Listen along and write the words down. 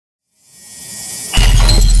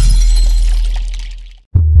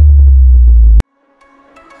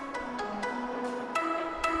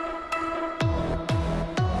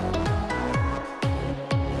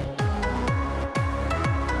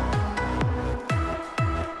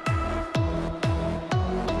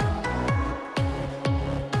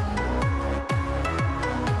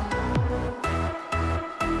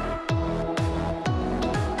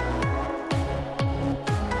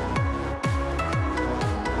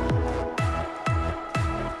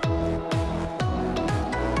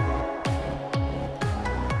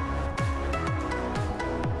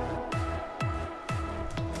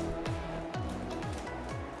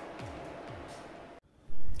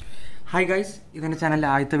Hi guys, ഇതെൻ്റെ ചാനലിലെ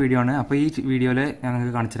ആദ്യത്തെ വീഡിയോ ആണ്. അപ്പോൾ ഈ വീഡിയോയിൽ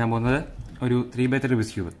ഞങ്ങൾക്ക് കാണിച്ചു തരാൻ പോകുന്നത് ഒരു 3x3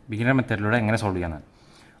 റുബിക്സ് ക്യൂബ് ബിഗിനർ മെത്തേഡിലൂടെ എങ്ങനെ സോൾവ് ചെയ്യാമെന്നാണ്.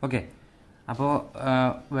 ഓക്കെ, അപ്പോൾ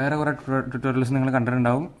വേറെ കുറേ ട്യൂട്ടോറിയൽസ് നിങ്ങൾ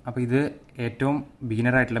കണ്ടിട്ടുണ്ടാവും. അപ്പോൾ ഇത് ഏറ്റവും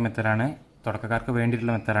ബിഗിനർ ആയിട്ടുള്ള മെത്തേഡാണ്, തുടക്കക്കാർക്ക്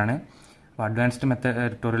വേണ്ടിയിട്ടുള്ള മെത്തേഡാണ്. അപ്പോൾ അഡ്വാൻസ്ഡ്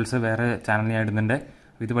ട്യൂട്ടോറിയൽസ് വേറെ ചാനലിൽ ഇടുന്നുണ്ട്.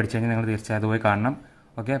 അപ്പോൾ ഇത് പഠിച്ചു കഴിഞ്ഞാൽ നിങ്ങൾ തീർച്ചയായും പോയി കാണണം.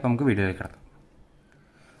 ഓക്കെ, അപ്പോൾ നമുക്ക് വീഡിയോയിലേക്ക് കിടക്കാം.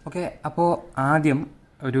 ഓക്കെ, അപ്പോൾ ആദ്യം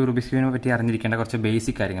ഒരു റുബിക്സ് ക്യൂബിനെ പറ്റി അറിഞ്ഞിരിക്കേണ്ട കുറച്ച്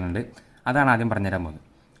ബേസിക് കാര്യങ്ങളുണ്ട്. അതാണ് ആദ്യം പറഞ്ഞുതരാൻ പോകുന്നത്.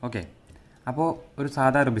 ഓക്കെ, അപ്പോൾ ഒരു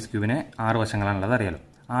സാധാ റുബിക്സ് ക്യൂബിന് 6 വശങ്ങളാണുള്ളത്, അറിയാലോ.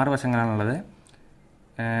 6 വശങ്ങളാണുള്ളത്.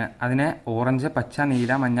 അതിനെ ഓറഞ്ച്, പച്ച,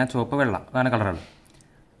 നീല, മഞ്ഞ, ചുവപ്പ്, വെള്ള, അതാണ് കളറുകൾ.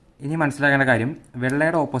 ഇനി മനസ്സിലാക്കേണ്ട കാര്യം,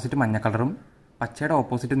 വെള്ളയുടെ ഓപ്പോസിറ്റ് മഞ്ഞ കളറും പച്ചയുടെ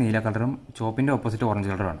ഓപ്പോസിറ്റ് നീല കളറും ചുവപ്പിൻ്റെ ഓപ്പോസിറ്റ്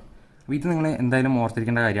ഓറഞ്ച് കളറുമാണ്. അപ്പോൾ ഇത് നിങ്ങൾ എന്തായാലും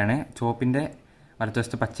ഓർത്തിരിക്കേണ്ട കാര്യമാണ്. ചുവപ്പിൻ്റെ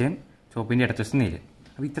വലത്തുവശത്ത് പച്ചയും ചുവപ്പിൻ്റെ ഇടത്തുവശത്ത് നീല.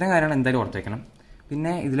 അപ്പോൾ ഇത്രയും കാര്യങ്ങൾ എന്തായാലും ഓർത്ത് വയ്ക്കണം.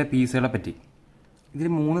 പിന്നെ ഇതിലെ പീസുകളെ പറ്റി, ഇതിൽ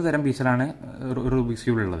 3 തരം പീസുകളാണ് റുബിക്സ്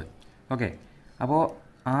ക്യൂബിലുള്ളത്. ഓക്കെ, അപ്പോൾ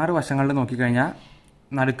 6 വശങ്ങളിൽ നോക്കിക്കഴിഞ്ഞാൽ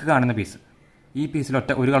നടുക്ക് കാണുന്ന പീസ്, ഈ പീസിൽ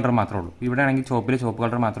ഒരു കളർ മാത്രമേ ഉള്ളൂ. ഇവിടെ ആണെങ്കിൽ ചുവപ്പിൽ ചുവപ്പ്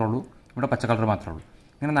കളർ മാത്രമേ ഉള്ളൂ, ഇവിടെ പച്ച കളർ മാത്രമേ ഉള്ളൂ.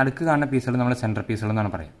 ഇങ്ങനെ നടുക്ക് കാണുന്ന പീസുകൾ നമ്മൾ സെൻറ്റർ പീസുകൾ എന്നാണ്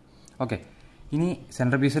പറയുക. ഓക്കെ, ഇനി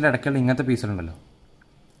സെൻറ്റർ പീസിൽ ഇടയ്ക്കുള്ള ഇങ്ങനത്തെ പീസുകളുണ്ടല്ലോ,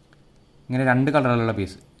 ഇങ്ങനെ 2 കളറുള്ള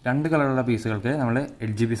പീസ്, 2 കളറുള്ള പീസുകൾക്ക് നമ്മൾ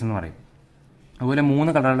എഡ്ജ് പീസ് എന്ന് പറയും. അതുപോലെ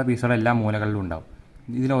 3 കളറുള്ള പീസുകൾ എല്ലാ മൂലകളിലും ഉണ്ടാവും.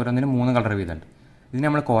 ഇതിൽ ഓരോന്നിനും 3 കളർ വീതമുണ്ട്. ഇതിന്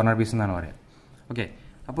നമ്മൾ കോർണർ പീസ് എന്നാണ് പറയുക. ഓക്കെ,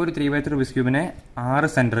 അപ്പോൾ ഒരു 3x3 റുബിക്സ് ക്യൂബിന്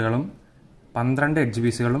 6 സെൻറ്ററുകളും 12 എഡ്ജ്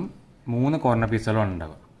പീസുകളും 3 കോർണർ പീസുകളുമാണ്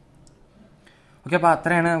ഉണ്ടാവുക. ഓക്കെ, അപ്പോൾ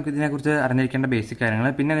അത്രയാണ് നമുക്ക് ഇതിനെക്കുറിച്ച് അറിഞ്ഞിരിക്കേണ്ട ബേസിക് കാര്യങ്ങൾ.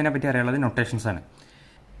 പിന്നെ ഇതിനെപ്പറ്റി അറിയാനുള്ളത് നൊട്ടേഷൻസ് ആണ്.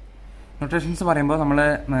 നൊട്ടേഷൻസ് പറയുമ്പോൾ നമ്മൾ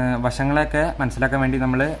വശങ്ങളെയൊക്കെ മനസ്സിലാക്കാൻ വേണ്ടി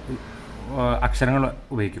നമ്മൾ അക്ഷരങ്ങൾ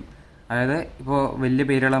ഉപയോഗിക്കും. അതായത് ഇപ്പോൾ വലിയ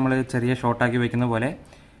പേരുകൾ നമ്മൾ ചെറിയ ഷോർട്ടാക്കി ഉപയോഗിക്കുന്ന പോലെ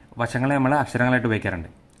വശങ്ങളെ നമ്മൾ അക്ഷരങ്ങളായിട്ട് ഉപയോഗിക്കാറുണ്ട്.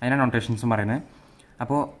 അതിനാണ് നൊട്ടേഷൻസും പറയുന്നത്.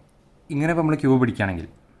 അപ്പോൾ ഇങ്ങനെ ഇപ്പോൾ നമ്മൾ ക്യൂബ് പിടിക്കുകയാണെങ്കിൽ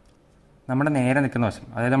നമ്മുടെ നേരെ നിൽക്കുന്ന വശം,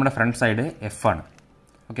 അതായത് നമ്മുടെ ഫ്രണ്ട് സൈഡ് എഫ് ആണ്.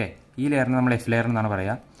 ഓക്കെ, ഈ ലെയറിന് നമ്മൾ എഫ് ലെയർ എന്നാണ്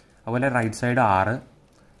പറയുക. അതുപോലെ right side 6,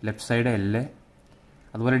 left side L,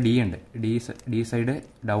 അതുപോലെ D ഉണ്ട്. ഡി സൈഡ്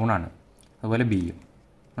ഡൗൺ ആണ്. അതുപോലെ ബിയും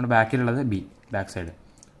നമ്മുടെ ബാക്കിലുള്ളത് ബി, ബാക്ക് സൈഡ്.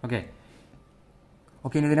 ഓക്കെ,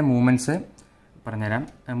 ഇനി ഇതിൻ്റെ മൂവ്മെൻറ്റ്സ് പറഞ്ഞുതരാം.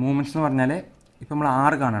 മൂവ്മെൻറ്റ്സ് എന്ന് പറഞ്ഞാൽ ഇപ്പോൾ നമ്മൾ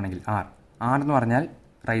 6 കാണുകയാണെങ്കിൽ 6 എന്ന് പറഞ്ഞാൽ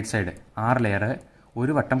റൈറ്റ് സൈഡ് 6 ലെയർ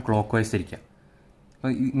ഒരു വട്ടം ക്ലോക്ക് വൈസ് തിരിക്കുക.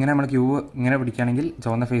 അപ്പോൾ ഇങ്ങനെ നമ്മൾ ക്യൂബ് ഇങ്ങനെ പിടിക്കുകയാണെങ്കിൽ,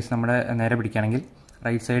 ചുവന്ന ഫേസ് നമ്മുടെ നേരെ പിടിക്കുകയാണെങ്കിൽ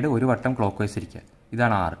റൈറ്റ് സൈഡ് ഒരു വട്ടം ക്ലോക്ക് വൈസ് തിരിക്കുക.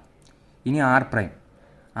 ഇതാണ് 6. ഇനി R പ്രൈം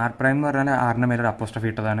എന്ന് പറഞ്ഞാൽ 6ൻ്റെ മേലൊരു അപ്പോസ്ട്രോഫി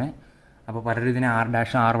ഇട്ടതാണ്. അപ്പോൾ പലരും ഇതിനെ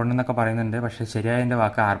R-R1 എന്നൊക്കെ പറയുന്നുണ്ട്, പക്ഷേ ശരിയായ എൻ്റെ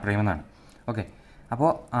വാക്ക് R പ്രൈം എന്നാണ്. ഓക്കെ, അപ്പോൾ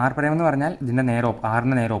R പ്രൈം എന്ന് പറഞ്ഞാൽ ഇതിൻ്റെ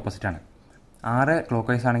ആറിൻ്റെ നേരെ ഓപ്പോസിറ്റാണ്. 6 ക്ലോക്ക്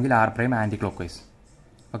വൈസ് ആണെങ്കിൽ R prime anti clock vice.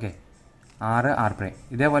 Okay, R prime.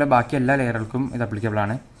 ഇതേപോലെ ബാക്കി എല്ലാ ലെയറുകൾക്കും ഇത്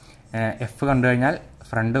അപ്ലിക്കബിളാണ്. എഫ് കണ്ടു കഴിഞ്ഞാൽ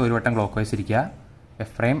ഫ്രണ്ട് ഒരു വട്ടം ക്ലോക്ക് വൈസ് ഇരിക്കുക,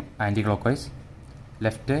 F prime anti clock vice,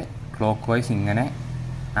 left clock vice ഇങ്ങനെ,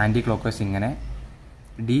 ആൻറ്റി ക്ലോക്ക് വൈസ് ഇങ്ങനെ.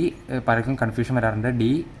 ഡി പലർക്കും കൺഫ്യൂഷൻ വരാറുണ്ട്.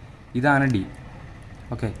 ഇതാണ് ഡി.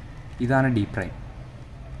 ഓക്കെ, ഇതാണ് ഡി പ്രൈം.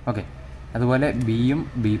 ഓക്കെ, അതുപോലെ ബിയും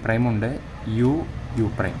ബി പ്രൈമും ഉണ്ട്, യു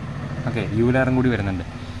പ്രൈം. ഓക്കെ, യു ലെയറും കൂടി വരുന്നുണ്ട്.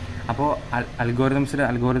 അപ്പോൾ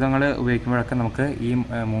അൽഗോരിതങ്ങൾ ഉപയോഗിക്കുമ്പോഴൊക്കെ നമുക്ക് ഈ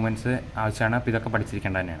മൂവ്മെൻറ്റ്സ് ആവശ്യമാണ്. അപ്പോൾ ഇതൊക്കെ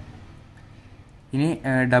പഠിച്ചിരിക്കേണ്ട തന്നെയാണ്. ഇനി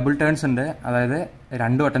ഡബിൾ ടേൺസ് ഉണ്ട്, അതായത്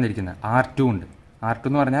 2 വട്ടം തിരിക്കുന്നത്. R2 ഉണ്ട്. R2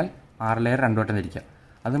 എന്ന് പറഞ്ഞാൽ 6 ലെയർ 2 വട്ടം തിരിക്കുക.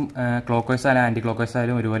 അതും ക്ലോക്ക് വൈസ് ആയാലും ആൻറ്റി ക്ലോക്ക് വൈസ്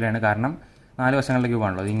ആയാലും ഒരുപോലെയാണ്. കാരണം 4 വശങ്ങളുടെ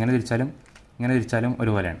ക്യൂബാണല്ലോ, അത് ഇങ്ങനെ തിരിച്ചാലും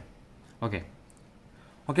ഒരുപോലെയാണ്. ഓക്കെ,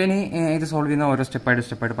 ഇനി ഇത് സോൾവ് ചെയ്യുന്ന ഓരോ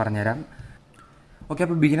സ്റ്റെപ്പായിട്ട് പറഞ്ഞുതരാം. ഓക്കെ,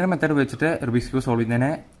 അപ്പോൾ ബിഗിനർ മെത്തേഡ് വെച്ചിട്ട് റുബിക്സ് ക്യൂബ് സോൾവ്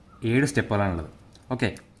ചെയ്യുന്നതിന് 7 സ്റ്റെപ്പുകളാണുള്ളത്. ഓക്കെ,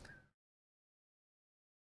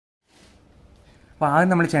 അപ്പോൾ ആദ്യം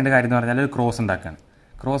നമ്മൾ ചെയ്യേണ്ട കാര്യം എന്ന് പറഞ്ഞാൽ ഒരു ക്രോസ് ഉണ്ടാക്കുകയാണ്.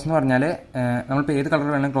 ക്രോസ് എന്ന് പറഞ്ഞാൽ നമ്മളിപ്പോൾ ഏത് കളർ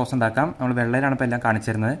വേണമെങ്കിലും ക്രോസ് ഉണ്ടാക്കാം. നമ്മൾ വെള്ളയിലാണ് ഇപ്പോൾ എല്ലാം കാണിച്ചു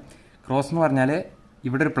തരുന്നത്. ക്രോസ് എന്ന് പറഞ്ഞാൽ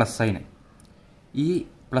ഇവിടെ ഒരു പ്ലസ് സൈന്, ഈ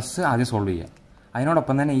പ്ലസ് ആദ്യം സോൾവ് ചെയ്യുക.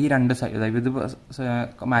 അതിനോടൊപ്പം തന്നെ ഈ 2 സൈഡ് ഇത്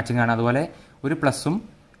മാച്ചിങ് ആണ്. അതുപോലെ ഒരു പ്ലസ്സും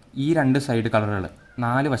ഈ 2 സൈഡ് കളറുകൾ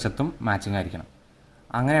 4 വശത്തും മാച്ചിങ് ആയിരിക്കണം.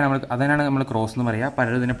 അതിനാണ് നമ്മൾ ക്രോസ് എന്ന് പറയുക.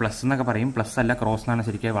 പലരും ഇതിന് പ്ലസ് എന്നൊക്കെ പറയും. പ്ലസ് അല്ല, ക്രോസ് എന്നാണ്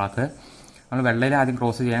ശരിക്കും വാക്ക്. നമ്മൾ വെള്ളയിൽ ആദ്യം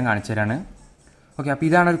ക്രോസ് ചെയ്യാൻ കാണിച്ചു തരാണ്. ഓക്കെ, അപ്പോൾ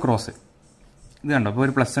ഇതാണ് ഒരു ക്രോസ്. ഇത് കണ്ടോ, അപ്പോൾ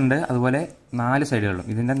ഒരു പ്ലസ് ഉണ്ട്. അതുപോലെ 4 സൈഡുകളിലും,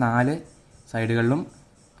 ഇതിൻ്റെ 4 സൈഡുകളിലും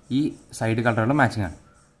ഈ സൈഡ് കളറുകളും മാച്ചിങ് ആണ്.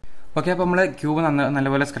 ഓക്കെ, അപ്പോൾ നമ്മൾ ക്യൂബ്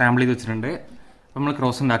നല്ലപോലെ സ്ക്രാമ്പിൾ ചെയ്ത് വെച്ചിട്ടുണ്ട്. അപ്പോൾ നമ്മൾ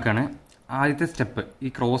ക്രോസ് ഉണ്ടാക്കുകയാണ്. ആദ്യത്തെ സ്റ്റെപ്പ്, ഈ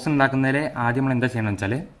ക്രോസ് ഉണ്ടാക്കുന്നതിൽ ആദ്യം നമ്മൾ എന്താ ചെയ്യണമെന്ന്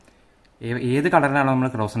വെച്ചാൽ, ഏത് കളറിലാണോ നമ്മൾ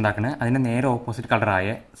ക്രോസ് ഉണ്ടാക്കുന്നത് അതിൻ്റെ നേരെ ഓപ്പോസിറ്റ് കളറായ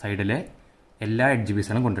സൈഡിൽ എല്ലാ എഡ്ജ്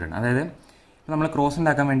പീസുകളും കൊണ്ടുവരണം. അതായത് ഇപ്പോൾ നമ്മൾ ക്രോസ്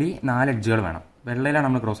ഉണ്ടാക്കാൻ വേണ്ടി 4 എഡ്ജുകൾ വേണം. വെള്ളയിലാണ്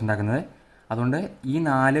നമ്മൾ ക്രോസ് ഉണ്ടാക്കുന്നത്. അതുകൊണ്ട് ഈ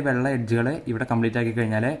 4 വെള്ള എഡ്ജുകൾ ഇവിടെ കംപ്ലീറ്റ് ആക്കി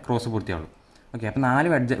കഴിഞ്ഞാൽ ക്രോസ് പൂർത്തിയാവുള്ളൂ. ഓക്കെ, അപ്പോൾ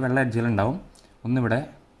 4 വെള്ള എഡ്ജുകൾ ഉണ്ടാവും. ഒന്നിവിടെയും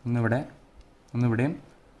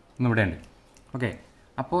ഒന്നിവിടെ ഉണ്ട്. ഓക്കെ,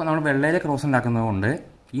 അപ്പോൾ നമ്മൾ വെള്ളയിൽ ക്രോസ് ഉണ്ടാക്കുന്നത് കൊണ്ട്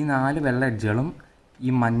ഈ 4 വെള്ള എഡ്ജുകളും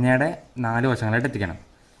ഈ മഞ്ഞയുടെ 4 വശങ്ങളായിട്ട് എത്തിക്കണം.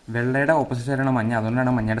 വെള്ളയുടെ ഓപ്പോസിറ്റ് സൈഡാണ് മഞ്ഞ,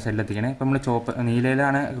 അതുകൊണ്ടാണ് മഞ്ഞയുടെ സൈഡിൽ എത്തിക്കണേ. ഇപ്പോൾ നമ്മൾ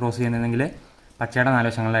നീലയിലാണ് ക്രോസ് ചെയ്യുന്നതെങ്കിൽ പച്ചയുടെ 4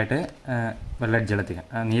 വശങ്ങളിലായിട്ട് വെള്ള എഡ്ജുകൾ എത്തിക്കണം,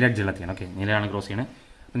 നീല എഡ്ജുകൾ എത്തിക്കണം. ഓക്കെ, നീലയാണ് ക്രോസ് ചെയ്യണത്.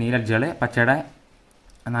 അപ്പോൾ നീല എഡ്ജുകൾ പച്ചയുടെ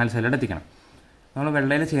 4 സൈഡിലോട്ട് എത്തിക്കണം. നമ്മൾ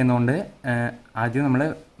വെള്ളയിൽ ചെയ്യുന്നതുകൊണ്ട് ആദ്യം നമ്മൾ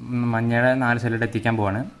മഞ്ഞയുടെ 4 സൈഡിലോട്ട് എത്തിക്കാൻ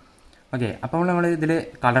പോവാണ്. ഓക്കെ, അപ്പോൾ നമ്മൾ ഇതിൽ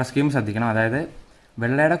കളർ സ്കീം ശ്രദ്ധിക്കണം. അതായത്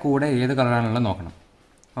വെള്ളയുടെ കൂടെ ഏത് കളറാണുള്ളത് നോക്കണം.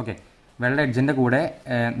 ഓക്കെ, വെള്ള എഡ്ജിൻ്റെ കൂടെ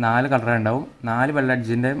 4 കളർ ഉണ്ടാവും, 4 വെള്ള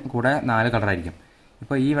എഡ്ജിൻ്റെ കൂടെ 4 കളറായിരിക്കും.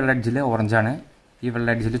 ഇപ്പോൾ ഈ വെള്ള എഡ്ജിൽ ഓറഞ്ചാണ്, ഈ വെള്ള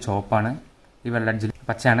എഡ്ജിൽ ചുവപ്പാണ്, ഈ വെള്ള എഡ്ജിൽ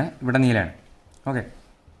പച്ചയാണ്, ഇവിടെ നീലയാണ്. ഓക്കെ,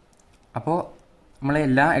 അപ്പോൾ നമ്മൾ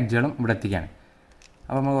എല്ലാ എഡ്ജുകളും ഇവിടെ എത്തിക്കുകയാണ്.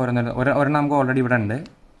 അപ്പോൾ നമുക്ക് ഒരെണ്ണം നമുക്ക് ഓൾറെഡി ഇവിടെ ഉണ്ട്.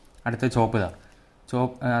 അടുത്ത ചുവപ്പ് ഇതാ,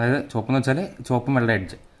 അതായത് ചുവപ്പെന്ന് വെച്ചാൽ ചുവപ്പും വെള്ള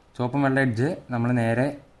എഡ്ജ്. ചുവപ്പും വെള്ള എഡ്ജ് നമ്മൾ നേരെ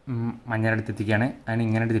മഞ്ഞയുടെ അടുത്ത് എത്തിക്കുകയാണ്. അതിന്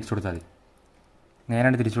ഇങ്ങനെ തിരിച്ചു കൊടുത്താൽ മതി.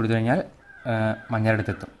 നേരെ തിരിച്ചു കൊടുത്തു കഴിഞ്ഞാൽ മഞ്ഞയുടെ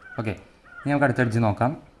അടുത്ത് എത്തും. ഓക്കെ, ഇനി നമുക്ക് അടുത്ത എഡ്ജ്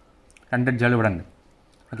നോക്കാം. 2 എഡ്ജുകൾ ഇവിടെ ഉണ്ട്.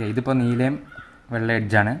 ഓക്കെ, ഇതിപ്പോൾ നീലയും വെള്ള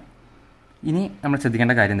എഡ്ജാണ്. ഇനി നമ്മൾ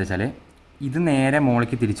ശ്രദ്ധിക്കേണ്ട കാര്യം എന്താ വെച്ചാൽ ഇത് നേരെ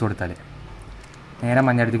മുകളിലേക്ക് തിരിച്ചു കൊടുത്താൽ, നേരെ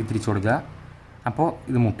മഞ്ഞ അടുത്തേക്ക് തിരിച്ചു കൊടുക്കുക. അപ്പോൾ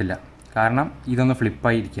ഇത് മുട്ടില്ല, കാരണം ഇതൊന്ന്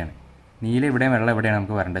ഫ്ലിപ്പായി ഇരിക്കുകയാണ്. നീല ഇവിടെയും വെള്ളം എവിടെയാണ്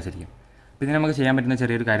നമുക്ക് വരേണ്ടത് ശരിക്കും. അപ്പോൾ ഇതിന് നമുക്ക് ചെയ്യാൻ പറ്റുന്ന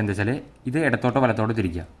ചെറിയൊരു കാര്യം എന്താ വെച്ചാൽ ഇത് ഇടത്തോട്ടോ വലത്തോട്ടോ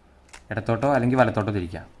തിരിക്കുക, ഇടത്തോട്ടോ അല്ലെങ്കിൽ വലത്തോട്ടോ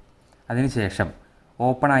തിരിക്കുക. അതിന് ശേഷം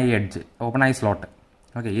ഓപ്പണായ സ്ലോട്ട്.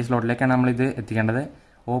 ഓക്കെ, ഈ സ്ലോട്ടിലേക്കാണ് നമ്മളിത് എത്തിക്കേണ്ടത്.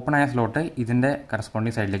 ഓപ്പണായ സ്ലോട്ട് ഇതിൻ്റെ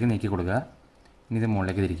കറസ്പോണ്ടിങ് സൈഡിലേക്ക് നീക്കി കൊടുക്കുക. ഇനി ഇത്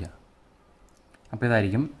മുകളിലേക്ക് തിരിക്കുക. അപ്പോൾ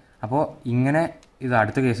ഇതായിരിക്കും. അപ്പോൾ ഇങ്ങനെ ഇത്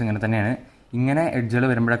അടുത്ത കേസ് ഇങ്ങനെ തന്നെയാണ്. ഇങ്ങനെ എഡ്ജുകൾ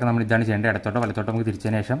വരുമ്പോഴൊക്കെ നമ്മൾ ഇതാണ് ചെയ്യേണ്ടത്. ഇടത്തോട്ടോ വലത്തോട്ടോ നമുക്ക്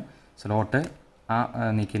തിരിച്ചതിന് ശേഷം സ്ലോട്ട്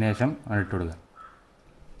നീക്കിയതിന് ശേഷം ഇട്ട് കൊടുക്കുക.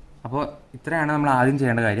 അപ്പോൾ ഇത്രയാണ് നമ്മൾ ആദ്യം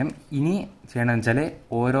ചെയ്യേണ്ട കാര്യം. ഇനി ചെയ്യേണ്ടതെന്ന് വെച്ചാൽ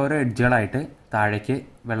ഓരോരോ എഡ്ജുകളായിട്ട് താഴേക്ക്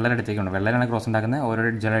വെള്ളയുടെ അടുത്തേക്ക് കൊണ്ടുവരും. വെള്ളയിലാണ് ക്രോസ് ഉണ്ടാക്കുന്നത്. ഓരോ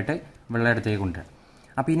എഡ്ജുകളായിട്ട് വെള്ളയുടെ അടുത്തേക്ക് കൊണ്ടുവരും.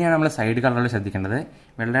 അപ്പോൾ ഇനിയാണ് നമ്മൾ സൈഡ് കളറുകൾ ശ്രദ്ധിക്കേണ്ടത്.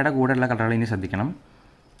 വെള്ളയുടെ കൂടെയുള്ള കളറുകൾ ഇനി ശ്രദ്ധിക്കണം.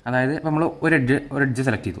 അതായത് ഇപ്പോൾ നമ്മൾ ഒരു എഡ്ജ്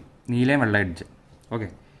സെലക്ട് ചെയ്തു, നീലയും വെള്ള എഡ്ജ്. ഓക്കെ,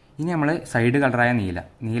 ഇനി നമ്മൾ സൈഡ് കളറായ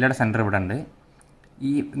നീലയുടെ സെൻറ്റർ ഇവിടെ ഉണ്ട്.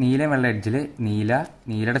 ഈ നീലയും വെള്ള എഡ്ജിൽ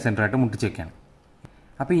നീലയുടെ സെൻറ്ററായിട്ട് മുട്ടിച്ച് വയ്ക്കുകയാണ്.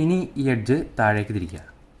 അപ്പോൾ ഇനി ഈ എഡ്ജ് താഴേക്ക് തിരിക്കുക.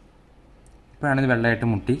 ഇപ്പോഴാണ് ഇത് വെള്ളമായിട്ട്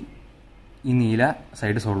മുട്ടി ഈ നീല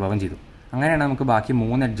സൈഡ് സോൾവ് ആവുകയും ചെയ്തു. അങ്ങനെയാണ് നമുക്ക് ബാക്കി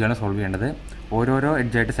 3 എഡ്ജുകൾ സോൾവ് ചെയ്യേണ്ടത്. ഓരോരോ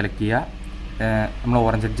എഡ്ജായിട്ട് സെലക്ട് ചെയ്യുക. നമ്മൾ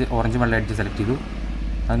ഓറഞ്ച് വെള്ള എഡ്ജ് സെലക്ട് ചെയ്തു,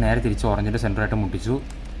 അത് നേരെ തിരിച്ച് ഓറഞ്ചിൻ്റെ സെൻറ്ററായിട്ട് മുട്ടിച്ചു,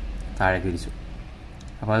 താഴേക്ക് തിരിച്ചു.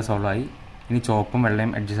 അപ്പോൾ അത് സോൾവ് ആയി. ഇനി ചുവപ്പും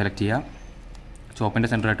വെള്ളയും എഡ്ജ് സെലക്ട് ചെയ്യുക, ചുവപ്പിൻ്റെ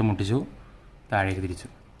സെൻറ്ററായിട്ട് മുട്ടിച്ചു, താഴേക്ക് തിരിച്ചു.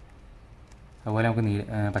 അതുപോലെ നമുക്ക്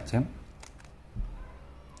പച്ചയും.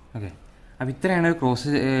 ഓക്കെ, അപ്പോൾ ഇത്രയാണ്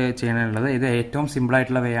ക്രോസ് ചെയ്യാനുള്ളത്. ഇത് ഏറ്റവും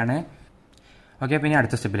സിമ്പിളായിട്ടുള്ള വേ ആണ്. ഓക്കെ, അപ്പോൾ ഇനി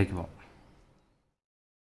അടുത്ത സ്റ്റെപ്പിലേക്ക് പോകാം.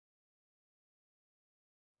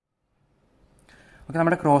 ഓക്കെ,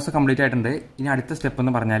 നമ്മുടെ ക്രോസ് കംപ്ലീറ്റ് ആയിട്ടുണ്ട്. ഇനി അടുത്ത സ്റ്റെപ്പ്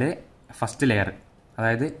എന്ന് പറഞ്ഞാൽ ഫസ്റ്റ് ലെയർ,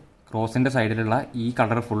 അതായത് ക്രോസിൻ്റെ സൈഡിലുള്ള ഈ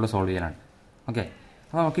കളർ ഫുള്ള് സോൾവ് ചെയ്യാനാണ്. ഓക്കെ,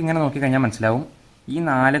 അപ്പോൾ നമുക്ക് ഇങ്ങനെ നോക്കിക്കഴിഞ്ഞാൽ മനസ്സിലാവും ഈ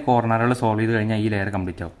 4 കോർണറുകൾ സോൾവ് ചെയ്ത് കഴിഞ്ഞാൽ ഈ ലെയർ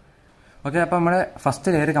കംപ്ലീറ്റ് ആവും. ഓക്കെ, അപ്പോൾ നമ്മൾ ഫസ്റ്റ്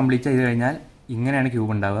ലെയർ കംപ്ലീറ്റ് ചെയ്ത് കഴിഞ്ഞാൽ ഇങ്ങനെയാണ്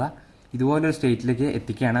ക്യൂബ് ഉണ്ടാവുക. ഇതുപോലൊരു സ്റ്റേറ്റിലേക്ക്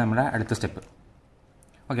എത്തിക്കുകയാണ് നമ്മുടെ അടുത്ത സ്റ്റെപ്പ്.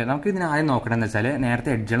 ഓക്കെ, നമുക്ക് ഇതിന് ആദ്യം നോക്കണമെന്ന് വെച്ചാൽ നേരത്തെ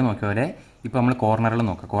എഡ്ജുകൾ നോക്കിയ പോലെ ഇപ്പോൾ നമ്മൾ കോർണറുകൾ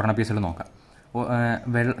നോക്കാം, കോർണർ പീസുകൾ നോക്കാം.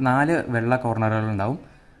 4 വെള്ള കോർണറുകൾ ഉണ്ടാവും.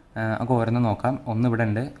 നമുക്ക് ഓരോന്നും നോക്കാം. ഒന്ന് ഇവിടെ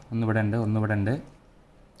ഉണ്ട്, ഒന്ന് ഇവിടെ ഉണ്ട്, ഒന്ന് ഇവിടെ ഉണ്ട്,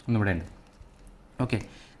 ഒന്ന് ഇവിടെ ഉണ്ട്. ഓക്കെ,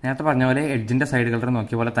 നേരത്തെ പറഞ്ഞ പോലെ എഡ്ജിൻ്റെ സൈഡ് കളർ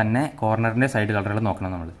നോക്കിയ പോലെ തന്നെ കോർണറിൻ്റെ സൈഡ് കളറുകൾ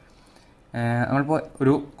നോക്കണം. നമ്മളിപ്പോൾ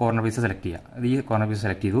ഒരു കോർണർ പീസ് സെലക്ട് ചെയ്യുക. അത് ഈ കോർണർ പീസ്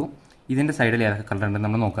സെലക്ട് ചെയ്തു. ഇതിൻ്റെ സൈഡിൽ ഏതൊക്കെ കളർ ഉണ്ടെന്ന്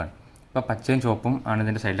നമ്മൾ നോക്കുകയാണ്. ഇപ്പോൾ പച്ചയും ചുവപ്പും ആണ്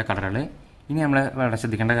ഇതിൻ്റെ സൈഡിലെ കളറുകൾ. ഇനി നമ്മൾ വളരെ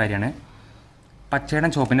ശ്രദ്ധിക്കേണ്ട കാര്യമാണ് പച്ചയുടെ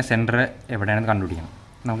ചുവപ്പിൻ്റെ സെൻറ്റർ എവിടെയാണെന്ന് കണ്ടുപിടിക്കണം.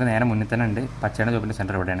 നമുക്ക് നേരെ മുന്നിൽ തന്നെ ഉണ്ട് പച്ചയുടെ ചുവപ്പിൻ്റെ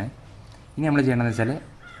സെൻറ്റർ എവിടെയാണ്. ഇനി നമ്മൾ ചെയ്യണമെന്ന് വെച്ചാൽ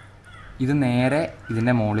ഇത് നേരെ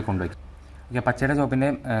ഇതിൻ്റെ മുകളിൽ കൊണ്ടുവയ്ക്കും. ഓക്കെ, പച്ചയുടെ ചുവപ്പിൻ്റെ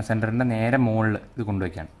സെൻറ്ററിൻ്റെ നേരെ മുകളിൽ ഇത്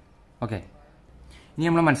കൊണ്ടുവയ്ക്കുകയാണ്. ഓക്കെ, ഇനി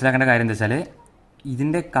നമ്മൾ മനസ്സിലാക്കേണ്ട കാര്യം എന്താ വെച്ചാൽ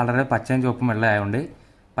ഇതിൻ്റെ കളറ് പച്ചയും ചുവപ്പും വെള്ള ആയതുകൊണ്ട്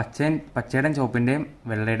പച്ചയുടെയും ചുവപ്പിൻ്റെയും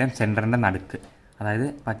വെള്ളയുടെയും സെൻറ്ററിൻ്റെ നടുക്ക്, അതായത്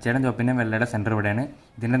പച്ചയുടെയും ചുവപ്പിൻ്റെയും വെള്ളയുടെ സെൻറ്റർ ഇവിടെയാണ്,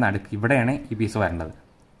 ഇതിൻ്റെ നടുക്ക് ഇവിടെയാണ് ഈ പീസ് വരേണ്ടത്.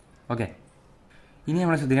 ഓക്കെ, ഇനി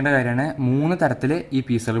നമ്മൾ ശ്രദ്ധിക്കേണ്ട കാര്യമാണ് 3 തരത്തിൽ ഈ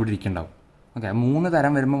പീസുകൾ ഇവിടെ ഇരിക്കുന്നുണ്ടാവും. ഓക്കെ, 3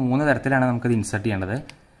 തരം വരുമ്പോൾ 3 തരത്തിലാണ് നമുക്കത് ഇൻസേർട്ട് ചെയ്യേണ്ടത്.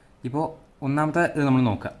 ഇപ്പോൾ ഒന്നാമത്തെ ഇത് നമ്മൾ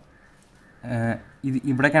നോക്കുക.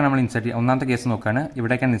 ഇവിടേക്കാണ് നമ്മൾ ഇൻസേർട്ട് ചെയ്യുക. ഒന്നാമത്തെ കേസ് നോക്കുകയാണ്,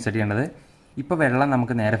 ഇവിടേക്കാണ് ഇൻസേർട്ട് ചെയ്യേണ്ടത്. ഇപ്പോൾ വെള്ളം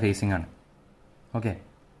നമുക്ക് നേരെ ഫേസിംഗ് ആണ്. ഓക്കെ,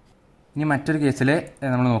 ഇനി മറ്റൊരു കേസിൽ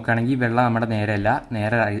നമ്മൾ നോക്കുകയാണെങ്കിൽ വെള്ളം നമ്മുടെ നേരെയല്ല,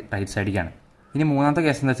 നേരെ റൈറ്റ് സൈഡിലേക്കാണ്. ഇനി മൂന്നാമത്തെ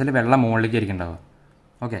കേസ് എന്താ വെച്ചാൽ വെള്ളം മുകളിലേക്ക് ആയിരിക്കും ഉണ്ടാവുക.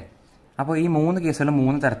 ഓക്കെ, അപ്പോൾ ഈ 3 കേസുകൾ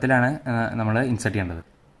 3 തരത്തിലാണ് നമ്മൾ ഇൻസേർട്ട് ചെയ്യേണ്ടത്.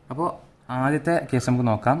 അപ്പോൾ ആദ്യത്തെ കേസ് നമുക്ക്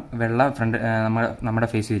നോക്കാം. വെള്ള ഫ്രണ്ട് നമ്മുടെ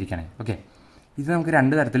ഫേസ് ചെയ്തിരിക്കുകയാണ്. ഓക്കെ, ഇത് നമുക്ക്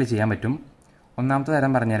 2 തരത്തിൽ ചെയ്യാൻ പറ്റും. ഒന്നാമത്തെ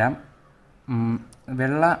തരം പറഞ്ഞുതരാം.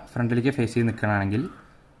 വെള്ള ഫ്രണ്ടിലേക്ക് ഫേസ് ചെയ്ത് നിൽക്കുകയാണെങ്കിൽ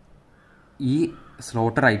ഈ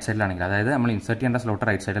സ്ലോട്ട് റൈറ്റ് സൈഡിലാണെങ്കിൽ, അതായത് നമ്മൾ ഇൻസേർട്ട് ചെയ്യേണ്ട സ്ലോട്ട്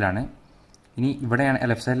റൈറ്റ് സൈഡിലാണ്. ഇനി ഇവിടെയാണ്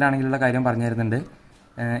ലെഫ്റ്റ് സൈഡിലാണെങ്കിലുള്ള കാര്യം പറഞ്ഞു തരുന്നുണ്ട്.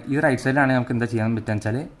 ഇത് റൈറ്റ് സൈഡിലാണെങ്കിൽ നമുക്ക് എന്താ ചെയ്യാൻ പറ്റുക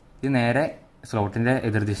വെച്ചാൽ ഇത് നേരെ സ്ലോട്ടിൻ്റെ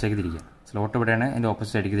എതിർദിശയ്ക്ക് തിരിക്കുക. സ്ലോട്ട് ഇവിടെയാണ്, അതിൻ്റെ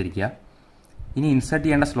ഓപ്പോസിറ്റ് സൈഡിലേക്ക് തിരിക്കുക. ഇനി ഇൻസേർട്ട്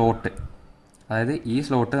ചെയ്യേണ്ട സ്ലോട്ട്, അതായത് ഈ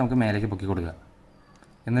സ്ലോട്ട് നമുക്ക് മേലേക്ക് പൊക്കി കൊടുക്കുക.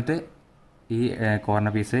 എന്നിട്ട് ഈ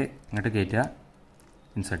കോർണർ പീസ് ഇങ്ങോട്ട് കയറ്റുക,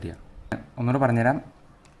 ഇൻസേർട്ട് ചെയ്യുക. ഒന്നുകൂടെ പറഞ്ഞുതരാം.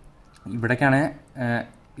 ഇവിടേക്കാണ്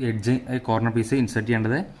എഡ്ജ് കോർണർ പീസ് ഇൻസേർട്ട്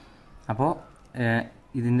ചെയ്യേണ്ടത്. അപ്പോൾ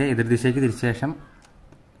ഇതിൻ്റെ എതിർദിശയ്ക്ക് തിരിച്ച ശേഷം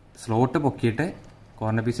സ്ലോട്ട് പൊക്കിയിട്ട്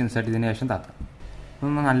കോർണർ പീസ് ഇൻസേർട്ട് ചെയ്തതിന് ശേഷം താത്താം.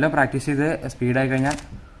 ഒന്ന് നല്ല പ്രാക്ടീസ് ചെയ്ത് സ്പീഡായി കഴിഞ്ഞാൽ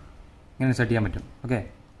ഇങ്ങനെ ഇൻസേർട്ട് ചെയ്യാൻ പറ്റും. ഓക്കെ,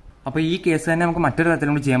 അപ്പോൾ ഈ കേസ് തന്നെ നമുക്ക് മറ്റൊരു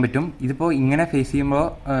തരത്തിലും കൂടി ചെയ്യാൻ പറ്റും. ഇതിപ്പോൾ ഇങ്ങനെ ഫേസ്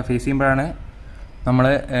ചെയ്യുമ്പോഴാണ് നമ്മൾ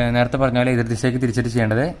നേരത്തെ പറഞ്ഞ പോലെ എതിർദിശയ്ക്ക് തിരിച്ചിട്ട്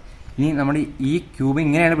ചെയ്യേണ്ടത്. ഇനി നമ്മൾ ഈ ക്യൂബ്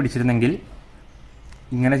ഇങ്ങനെയാണ് പിടിച്ചിരുന്നെങ്കിൽ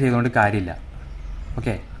ഇങ്ങനെ ചെയ്തുകൊണ്ട് കാര്യമില്ല.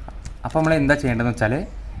 ഓക്കെ, അപ്പോൾ നമ്മൾ എന്താ ചെയ്യേണ്ടതെന്ന് വെച്ചാൽ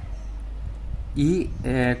ഈ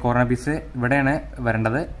കോർണർ പീസ് ഇവിടെയാണ്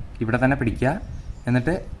വരേണ്ടത്, ഇവിടെ തന്നെ പിടിക്കുക.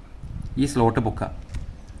 എന്നിട്ട് ഈ സ്ലോട്ട് പൊക്കുക.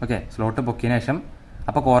 ഓക്കെ, സ്ലോട്ട് പൊക്കിയതിന് ശേഷം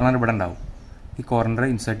അപ്പോൾ കോർണർ ഇവിടെ ഉണ്ടാവും. ഈ കോർണർ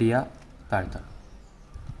ഇൻസേർട്ട് ചെയ്യുക, താഴ്ത്തുക.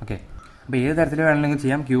 ഓക്കെ, അപ്പോൾ ഏത് തരത്തിൽ വേണമെങ്കിലും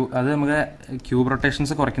ചെയ്യാം. അത് നമുക്ക് ക്യൂബ്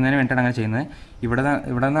റൊട്ടേഷൻസ് കുറയ്ക്കുന്നതിന് വേണ്ടിയിട്ടാണ് അങ്ങനെ ചെയ്യുന്നത്.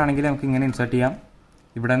 ഇവിടെ നിന്നാണെങ്കിൽ നമുക്ക് ഇങ്ങനെ ഇൻസേർട്ട് ചെയ്യാം,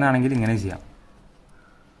 ഇവിടെ നിന്നാണെങ്കിൽ ഇങ്ങനെ ചെയ്യാം.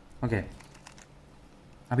 ഓക്കെ,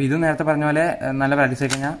 അപ്പോൾ ഇത് നേരത്തെ പറഞ്ഞ പോലെ നല്ല പ്രാക്ടീസ്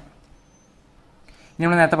ആയി കഴിഞ്ഞാൽ ഇനി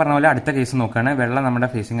നമ്മൾ നേരത്തെ പറഞ്ഞ പോലെ അടുത്ത കേസ് നോക്കുകയാണ്. വെള്ളം നമ്മുടെ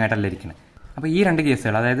ഫേസിംഗ് ആയിട്ടല്ല ഇരിക്കുന്നത്. അപ്പോൾ ഈ രണ്ട്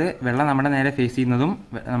കേസുകൾ, അതായത് വെള്ളം നമ്മുടെ നേരെ ഫേസ് ചെയ്യുന്നതും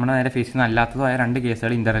നമ്മുടെ നേരെ ഫേസ് ചെയ്യുന്ന അല്ലാത്തതും ആയ രണ്ട്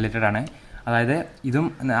കേസുകൾ ഇൻ്റർ റിലേറ്റഡ് ആണ്. അതായത് ഇതും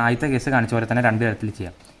ആദ്യത്തെ കേസ് കാണിച്ച പോലെ തന്നെ രണ്ട് തരത്തിൽ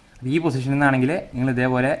ചെയ്യാം. അപ്പോൾ ഈ പൊസിഷനിൽ നിന്നാണെങ്കിൽ നിങ്ങൾ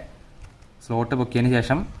ഇതേപോലെ സ്ലോട്ട് പൊക്കിയതിന്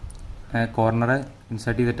ശേഷം കോർണർ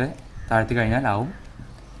ഇൻസേർട്ട് ചെയ്തിട്ട് താഴ്ത്തി കഴിഞ്ഞാൽ ആവും.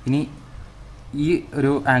 ഇനി ഈ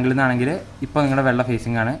ഒരു ആംഗിളിൽ നിന്നാണെങ്കിൽ ഇപ്പോൾ നിങ്ങളുടെ വെള്ള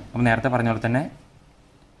ഫേസിംഗ് ആണ്. അപ്പോൾ നേരത്തെ പറഞ്ഞ പോലെ തന്നെ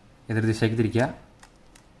എതിർദിശയ്ക്ക് തിരിക്കുക.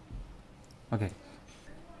 ഓക്കെ,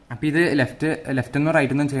 അപ്പോൾ ഇത് ലെഫ്റ്റ് നിന്നും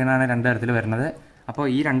റൈറ്റിൽ നിന്നും ചെയ്യണതാണ് രണ്ട് തരത്തിൽ വരുന്നത്. അപ്പോൾ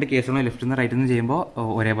ഈ രണ്ട് കേസുകളും ലെഫ്റ്റിൽ നിന്ന് റൈറ്റിൽ നിന്ന് ചെയ്യുമ്പോൾ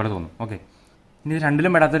ഒരേപോലെ തോന്നും. ഓക്കെ, ഇനി ഇത്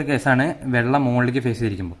രണ്ടിലും പെടാത്തൊരു കേസാണ് വെള്ളം മുകളിലേക്ക് ഫേസ്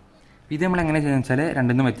ചെയ്തിരിക്കുമ്പോൾ. ഇത് നമ്മൾ എങ്ങനെ ചെയ്യുന്നത് വെച്ചാൽ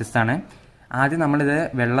രണ്ടിന്നും വ്യത്യസ്തമാണ്. ആദ്യം നമ്മളിത്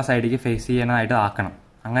വെള്ള സൈഡിലേക്ക് ഫേസ് ചെയ്യാനായിട്ട് ആക്കണം,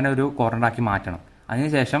 അങ്ങനെ ഒരു കോർണറാക്കി മാറ്റണം.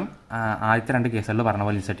 അതിനുശേഷം ആദ്യത്തെ രണ്ട് കേസുകളിൽ പറഞ്ഞ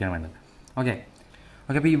പോലെ ഇൻസെർട്ട് ചെയ്യണം വേണ്ടത്. ഓക്കെ,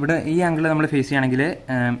 അപ്പോൾ ഇവിടെ ഈ ആംഗിൾ നമ്മൾ ഫേസ് ചെയ്യുകയാണെങ്കിൽ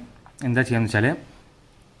എന്താ ചെയ്യുകയെന്ന് വെച്ചാൽ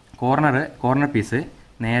കോർണർ പീസ്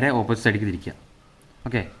നേരെ ഓപ്പോസിറ്റ് സൈഡിലേക്ക് തിരിക്കുക.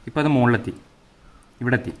 ഓക്കെ, ഇപ്പോൾ അത് മുകളിലെത്തി,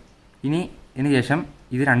 ഇവിടെ എത്തി. ഇതിന് ശേഷം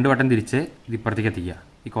ഇത് രണ്ട് വട്ടം തിരിച്ച് ഇത് ഇപ്പുറത്തേക്ക് എത്തിക്കുക,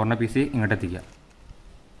 ഈ കോർണർ പീസ് ഇങ്ങോട്ട് എത്തിക്കുക.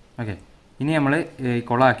 ഓക്കെ, ഇനി നമ്മൾ ഈ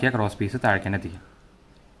കൊളാക്കിയ ക്രോസ് പീസ് താഴേക്കാൻ എത്തിക്കുക.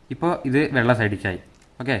 ഇപ്പോൾ ഇത് വെള്ള സൈഡിലേക്കായി.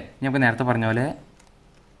 ഓക്കെ, ഇനി നമുക്ക് നേരത്തെ പറഞ്ഞ പോലെ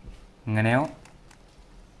ഇങ്ങനെയോ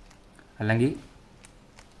അല്ലെങ്കിൽ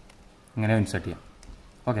ഇങ്ങനെയോ ഇൻസേർട്ട് ചെയ്യാം.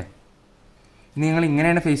 ഓക്കെ, ഇനി നിങ്ങൾ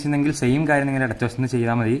ഇങ്ങനെയാണ് ഫേസ് ചെയ്യുന്നതെങ്കിൽ സെയിം കാര്യം നിങ്ങൾ ഇടത്ത് വശത്ത് നിന്ന്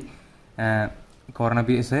ചെയ്താൽ മതി. കോർണർ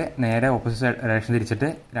പീസ് നേരെ ഓപ്പോസിറ്റ് ഡയറക്ഷൻ തിരിച്ചിട്ട്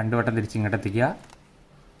രണ്ട് വട്ടം തിരിച്ച് ഇങ്ങോട്ട് എത്തിക്കുക,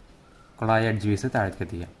 കൊളായ എഡ്ജ് പീസ് താഴത്തേക്ക്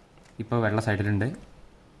എത്തിക്കുക. ഇപ്പോൾ വെള്ള സൈഡിലുണ്ട്.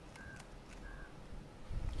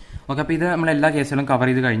 ഓക്കെ, അപ്പോൾ ഇത് നമ്മളെല്ലാ കേസുകളും കവർ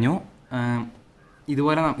ചെയ്ത് കഴിഞ്ഞു.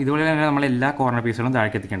 ഇതുപോലെ തന്നെ നമ്മൾ എല്ലാ കോർണർ പീസുകളും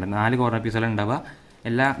താഴേക്ക് എത്തിക്കേണ്ടത്. 4 കോർണർ പീസുകൾ ഉണ്ടാവുക.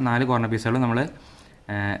 എല്ലാ 4 കോർണർ പീസുകളും നമ്മൾ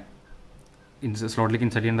സ്ലോട്ടിലേക്ക്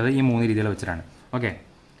ഇൻസേർട്ട് ചെയ്യേണ്ടത് ഈ 3 രീതികൾ വെച്ചിട്ടാണ്. ഓക്കെ,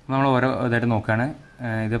 നമ്മൾ ഓരോ ഇതായിട്ട് നോക്കുകയാണ്.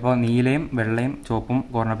 ഇതിപ്പോൾ നീലയും വെള്ളയും ചുവപ്പും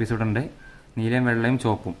കോർണർ പീസ് ഇവിടെ ഉണ്ട്. നീലയും വെള്ളയും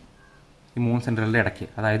ചുവപ്പും ഈ 3 സെൻറ്ററുകളുടെ ഇടയ്ക്ക്,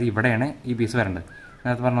 അതായത് ഇവിടെയാണ് ഈ പീസ് വരേണ്ടത്.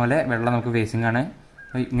 നേരത്തെ പറഞ്ഞ പോലെ വെള്ളം നമുക്ക് ഫേസിംഗ് ആണ്,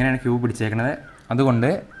 ഇങ്ങനെയാണ് ക്യൂബ് പിടിച്ചേക്കുന്നത്. അതുകൊണ്ട്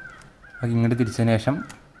ഇങ്ങോട്ട് തിരിച്ചതിന് ശേഷം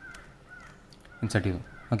ഇൻസേർട്ട് ചെയ്തു.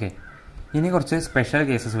 ഓക്കെ, ഇനി കുറച്ച് സ്പെഷ്യൽ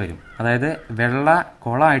കേസസ് വരും. അതായത് വെള്ള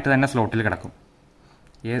കൊളമായിട്ട് തന്നെ സ്ലോട്ടിൽ കിടക്കും.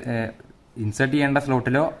 ഇൻസേർട്ട് ചെയ്യേണ്ട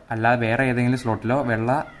സ്ലോട്ടിലോ അല്ലാതെ വേറെ ഏതെങ്കിലും സ്ലോട്ടിലോ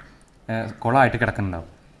വെള്ള കൊളമായിട്ട് കിടക്കുന്നുണ്ടാവും.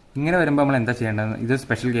 ഇങ്ങനെ വരുമ്പോൾ നമ്മൾ എന്താ ചെയ്യേണ്ടത്? ഇത്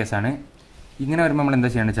സ്പെഷ്യൽ കേസാണ്. ഇങ്ങനെ വരുമ്പോൾ നമ്മൾ എന്താ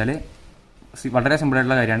ചെയ്യേണ്ടത് വെച്ചാൽ വളരെ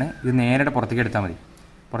സിമ്പിളായിട്ടുള്ള കാര്യമാണ്. ഇത് നേരെ പുറത്തേക്ക് എടുത്താൽ മതി.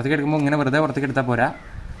 പുറത്തേക്ക് എടുക്കുമ്പോൾ ഇങ്ങനെ വെറുതെ പുറത്തേക്ക് എടുത്താൽ പോരാ,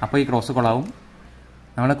 അപ്പോൾ ഈ ക്രോസ് കൊളാവും.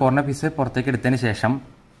 നമ്മൾ കോർണർ പീസ് പുറത്തേക്ക് എടുത്തതിന് ശേഷം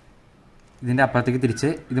ഇതിൻ്റെ അപ്പുറത്തേക്ക് തിരിച്ച്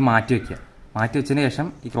ഇത് മാറ്റി വയ്ക്കുക. മാറ്റി വെച്ചതിന് ശേഷം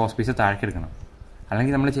ഈ ക്രോസ് പീസ് താഴേക്ക് എടുക്കണം,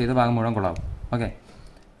 അല്ലെങ്കിൽ നമ്മൾ ചെയ്ത ഭാഗം മുഴുവൻ കൊളാവും. ഓക്കെ,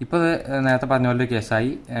 ഇപ്പോൾ ഇത് നേരത്തെ പറഞ്ഞ പോലെ ഒരു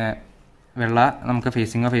കേസായി. വെള്ള നമുക്ക്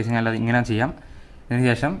ഫേസിങ്ങോ അല്ലാതെ ഇങ്ങനെ ചെയ്യാം. ഇതിന്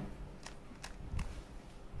ശേഷം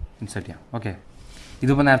ഇൻസേർട്ട് ചെയ്യാം. ഓക്കെ,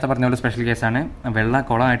 ഇതിപ്പോൾ നേരത്തെ പറഞ്ഞ പോലെ സ്പെഷ്യൽ കേസാണ്. വെള്ള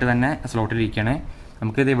കുളമായിട്ട് തന്നെ സ്ലോട്ടിലിരിക്കുകയാണ്.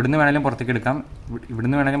 നമുക്കിത് ഇവിടുന്ന് വേണമെങ്കിലും പുറത്തേക്ക് എടുക്കാം,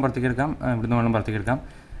 ഇവിടുന്ന് വേണമെങ്കിലും പുറത്തേക്ക് എടുക്കാം.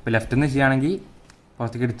 ഇപ്പോൾ ലെഫ്റ്റിൽ നിന്ന് ചെയ്യുകയാണെങ്കിൽ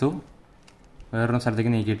പുറത്തേക്ക് എടുത്തു വേറൊരു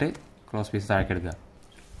സ്ഥലത്തേക്ക് നീക്കിയിട്ട് ക്രോസ് പീസ് താഴേക്ക് എടുക്കുക.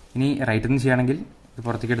 ഇനി റൈറ്റിൽ നിന്ന് ചെയ്യുകയാണെങ്കിൽ ഇത്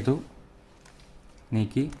പുറത്തേക്ക് എടുത്തു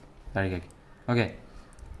നീക്കി താഴേക്കാക്കി. ഓക്കെ,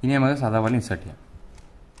 ഇനി നമുക്ക് സാധാരണ ഇൻസേർട്ട് ചെയ്യാം.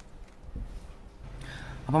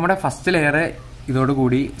 അപ്പോൾ നമ്മുടെ ഫസ്റ്റ് ലെയർ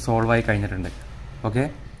ഇതോടുകൂടി സോൾവ് ആയി കഴിഞ്ഞിട്ടുണ്ട്. ഓക്കെ,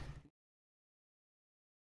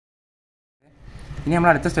 ഇനി നമ്മൾ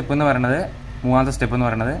അടുത്ത സ്റ്റെപ്പ് എന്ന് പറയുന്നത്, മൂന്നാമത്തെ സ്റ്റെപ്പ് എന്ന്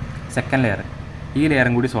പറയുന്നത് സെക്കൻഡ് ലെയർ. ഈ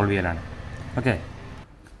ലെയറും കൂടി സോൾവ് ചെയ്യലാണ്. ഓക്കെ,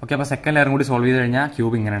 അപ്പോൾ സെക്കൻഡ് ലെയറും കൂടി സോൾവ് ചെയ്ത് കഴിഞ്ഞാൽ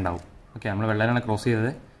ക്യൂബ് ഇങ്ങനെ ഉണ്ടാവും. ഓക്കെ, നമ്മൾ വെള്ളമാണ് ക്രോസ്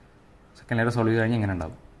ചെയ്തത്. സെക്കൻഡ് ലെയർ സോൾവ് ചെയ്ത് കഴിഞ്ഞാൽ ഇങ്ങനെ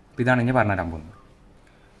ഉണ്ടാവും. അപ്പോൾ ഇതാണ് ഇനി പറഞ്ഞുതരാൻ പോകുന്നത്.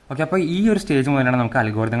 ഓക്കെ, അപ്പോൾ ഈ ഒരു സ്റ്റേജ് മുതലാണ് നമുക്ക്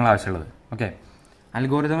അൽഗോരിതങ്ങൾ ആവശ്യമുള്ളത്. ഓക്കെ,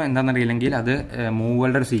 അൽഗോരിതം എന്താണെന്നറിയില്ലെങ്കിൽ അത്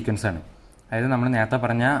മൂവുകളുടെ ഒരു സീക്വൻസ് ആണ്. അതായത് നമ്മൾ നേരത്തെ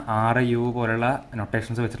പറഞ്ഞ RU പോലുള്ള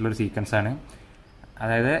നൊട്ടേഷൻസ് വെച്ചിട്ടുള്ളൊരു സീക്വൻസാണ്.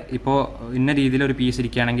 അതായത് ഇപ്പോൾ ഇന്ന രീതിയിൽ ഒരു പീസ്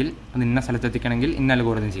ഇരിക്കുകയാണെങ്കിൽ അത് ഇന്ന സ്ഥലത്ത് എത്തിക്കണമെങ്കിൽ ഇന്ന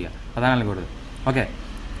അൽഗോരിതം ചെയ്യുക, അതാണ് അൽഗോരിതം. ഓക്കെ,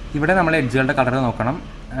 ഇവിടെ നമ്മൾ എഡ്ജുകളുടെ കളർ നോക്കണം.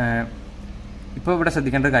 ഇപ്പോൾ ഇവിടെ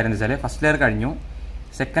ശ്രദ്ധിക്കേണ്ട ഒരു കാര്യം എന്ന് വെച്ചാൽ ഫസ്റ്റ് ലെയർ കഴിഞ്ഞു,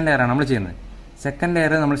 സെക്കൻഡ് ലെയറാണ് നമ്മൾ ചെയ്യുന്നത്. സെക്കൻഡ്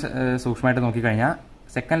ലെയർ നമ്മൾ സൂക്ഷ്മമായിട്ട് നോക്കിക്കഴിഞ്ഞാൽ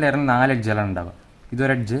സെക്കൻഡ് ലെയറിൽ 4 എഡ്ജുകളാണ് ഉണ്ടാവുക.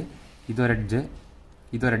 ഇതൊരെഡ്ജ്, ഇതൊരെഡ്ജ്,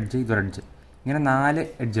 ഇതൊരെഡ്ജ്, ഇതൊരെഡ്ജ്, ഇങ്ങനെ 4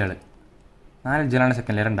 എഡ്ജുകളാണ്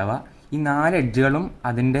സെക്കൻഡ് ലെയർ ഉണ്ടാവുക. ഈ 4 എഡ്ജുകളും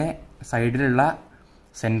അതിൻ്റെ സൈഡിലുള്ള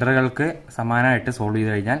സെൻറ്ററുകൾക്ക് സമാനമായിട്ട് സോൾവ് ചെയ്ത്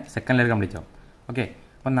കഴിഞ്ഞാൽ സെക്കൻഡ് ലെയർ കംപ്ലീറ്റ് ആവും. ഓക്കെ,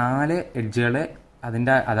 അപ്പോൾ 4 എഡ്ജുകൾ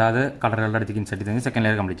അതിൻ്റെ അതാത് കളറുകളുടെ അടുത്തേക്ക് ഇൻസെർട്ട് ചെയ്ത് കഴിഞ്ഞാൽ സെക്കൻഡ്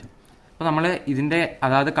ലെയർ കംപ്ലീറ്റ് ആവും. അപ്പോൾ നമ്മൾ ഇതിൻ്റെ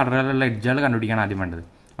അതാത് കളറുകളുള്ള എഡ്ജുകൾ കണ്ടുപിടിക്കുകയാണ് ആദ്യം വേണ്ടത്.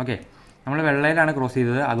 ഓക്കെ, നമ്മൾ വെള്ളയിലാണ് ക്രോസ്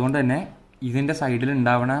ചെയ്തത്, അതുകൊണ്ട് തന്നെ ഇതിൻ്റെ സൈഡിൽ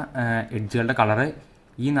ഉണ്ടാവുന്ന എഡ്ജുകളുടെ കളറ്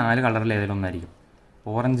ഈ 4 കളറിൽ ഏതെങ്കിലും ഒന്നായിരിക്കും.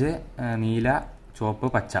 ഓറഞ്ച്, നീല, ചുവപ്പ്,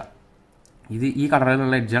 പച്ച, ഈ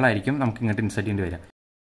കളറിലുള്ള എഡ്ജുകളായിരിക്കും നമുക്ക് ഇങ്ങോട്ട് ഇൻസെർട്ട് ചെയ്യേണ്ടി വരിക.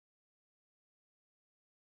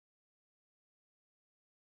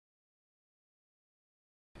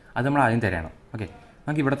 അത് നമ്മൾ ആദ്യം തരണം. ഓക്കെ,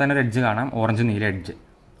 നമുക്ക് ഇവിടെ തന്നെ ഒരു എഡ്ജ് കാണാം, ഓറഞ്ച് നീല എഡ്ജ്.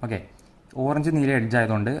 ഓക്കെ, ഓറഞ്ച് നീല എഡ്ജ്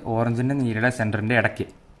ആയതുകൊണ്ട് ഓറഞ്ചിൻ്റെ നീലയുടെ സെൻറ്ററിൻ്റെ ഇടയ്ക്ക്,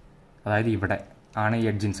 അതായത് ഇവിടെ ആണ് ഈ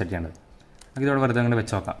എഡ്ജ് ഇൻസെർട്ട് ചെയ്യേണ്ടത്. നമുക്ക് ഇതോടെ വെറുതെ അങ്ങോട്ട്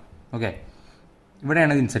വെച്ച് നോക്കാം. ഓക്കെ,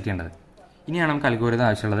 ഇവിടെയാണ് ഇത് ഇൻസെർട്ട് ചെയ്യേണ്ടത്. ഇനിയാണ് നമുക്ക് അൽഗോരിതം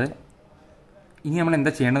ആവശ്യമുള്ളത്. ഇനി നമ്മൾ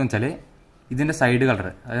എന്താ ചെയ്യേണ്ടതെന്ന് വെച്ചാൽ ഇതിൻ്റെ സൈഡ് കളർ,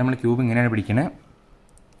 അതായത് നമ്മൾ ക്യൂബ് ഇങ്ങനെയാണ് പിടിക്കുന്നത്.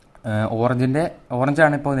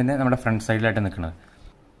 ഓറഞ്ചാണ് ഇപ്പോൾ ഇതിൻ്റെ നമ്മുടെ ഫ്രണ്ട് സൈഡിലായിട്ട് നിൽക്കുന്നത്,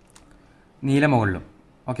 നീല മുകളിലും.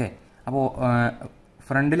 ഓക്കെ, അപ്പോൾ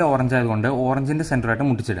ഫ്രണ്ടിൽ ഓറഞ്ച് ആയതുകൊണ്ട് ഓറഞ്ചിൻ്റെ സെൻറ്ററായിട്ട്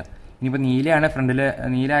മുട്ടിച്ചിടുക. ഇനിയിപ്പോൾ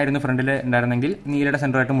നീലയായിരുന്നു ഫ്രണ്ടിൽ ഉണ്ടായിരുന്നെങ്കിൽ നീലയുടെ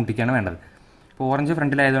സെൻറ്ററായിട്ട് മുട്ടിക്കുകയാണ് വേണ്ടത്. ഇപ്പോൾ ഓറഞ്ച്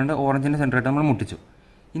ഫ്രണ്ടിലായതുകൊണ്ട് ഓറഞ്ചിൻ്റെ സെൻറ്ററായിട്ട് നമ്മൾ മുട്ടിച്ചു.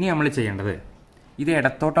 ഇനി നമ്മൾ ചെയ്യേണ്ടത് ഇത്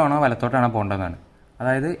ഇടത്തോട്ടാണോ വലത്തോട്ടാണോ പോകേണ്ടതെന്നാണ്.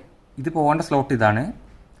 അതായത് ഇത് പോകേണ്ട സ്ലോട്ട് ഇതാണ്.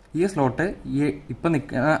 ഈ സ്ലോട്ട് ഇപ്പോൾ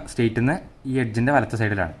നിൽക്കുന്ന സ്റ്റേറ്റിൽ നിന്ന് ഈ എഡ്ജിൻ്റെ വലത്തെ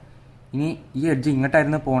സൈഡിലാണ്. ഇനി ഈ എഡ്ജ്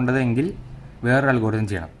ഇങ്ങോട്ടായിരുന്നു പോകേണ്ടതെങ്കിൽ വേറൊരു അൽഗോരിതം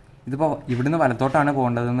ചെയ്യണം. ഇതിപ്പോൾ ഇവിടുന്ന് വലത്തോട്ടാണ്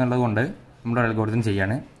പോകേണ്ടതെന്നുള്ളത് കൊണ്ട് നമ്മുടെ അൽഗോരിതം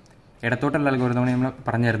ചെയ്യാണ്. ഇടത്തോട്ടുള്ള അൽഗോരിതം നമ്മൾ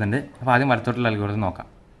പറഞ്ഞു തരുന്നുണ്ട്. അപ്പോൾ ആദ്യം വലത്തോട്ടുള്ള അൽഗോരിതം നോക്കാം.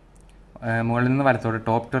 മുകളിൽ നിന്ന് വലത്തോട്ട്,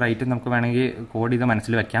 ടോപ്പ് ടു റൈറ്റ് നമുക്ക് വേണമെങ്കിൽ കോഡ് ചെയ്ത്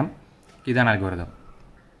മനസ്സിൽ വെക്കാം. ഇതാണ് അൽഗോരിതം.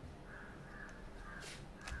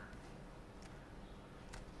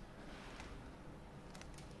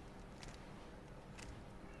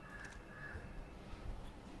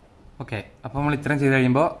 ഓക്കെ, അപ്പോൾ നമ്മൾ ഇത്രയും ചെയ്ത്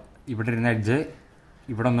കഴിയുമ്പോൾ ഇവിടെ ഇരുന്ന എഡ്ജ്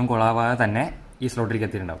ഇവിടെ ഒന്നും കൊളാവാതെ തന്നെ ഈ സ്ലോട്ടിലേക്ക്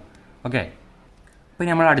എത്തിയിട്ടുണ്ടാവും. ഓക്കെ, അപ്പോൾ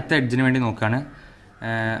നമ്മൾ അടുത്ത എഡ്ജിന് വേണ്ടി നോക്കുകയാണ്.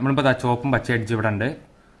 നമ്മളിപ്പോൾ ചുവപ്പും പച്ച എഡ്ജ് ഇവിടെ ഉണ്ട്.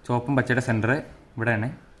 ചുവപ്പും പച്ചയുടെ സെൻറ്റർ ഇവിടെയാണ്.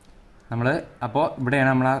 അപ്പോൾ ഇവിടെയാണ്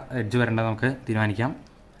നമ്മൾ ആ എഡ്ജ് വരേണ്ടത് നമുക്ക് തീരുമാനിക്കാം.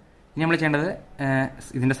 ഇനി നമ്മൾ ചെയ്യേണ്ടത്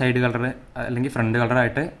ഇതിൻ്റെ സൈഡ് കളർ അല്ലെങ്കിൽ ഫ്രണ്ട്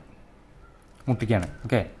കളറായിട്ട് മുട്ടിക്കുകയാണ്.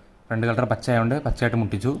 ഓക്കെ, ഫ്രണ്ട് കളർ പച്ച ആയതുകൊണ്ട് പച്ചയായിട്ട്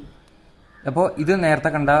മുട്ടിച്ചു. അപ്പോൾ ഇത്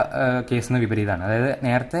നേരത്തെ കണ്ട കേസിന് വിപരീതമാണ്. അതായത്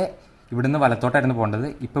നേരത്തെ ഇവിടുന്ന് വലത്തോട്ടായിരുന്നു പോകേണ്ടത്,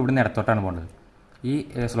 ഇപ്പോൾ ഇവിടുന്ന് ഇടത്തോട്ടാണ് പോകേണ്ടത്. ഈ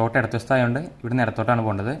സ്ലോട്ട് ഇടത്തുവശത്തായതുകൊണ്ട് ഇവിടുന്ന് ഇടത്തോട്ടാണ്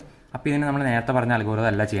പോകേണ്ടത്. അപ്പോൾ ഇതിന് നമ്മൾ നേരത്തെ പറഞ്ഞ അൽഗോരിതം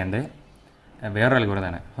അല്ല ചെയ്യേണ്ടത്, വേറൊരു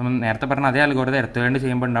അൽഗോരിതമാണ്. അപ്പം നേരത്തെ പറഞ്ഞ അതേ അൽഗോരിതം ഇടത്തുവേണ്ടി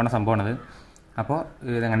ചെയ്യുമ്പോൾ ഉണ്ടാവുന്ന സംഭവമാണത്. അപ്പോൾ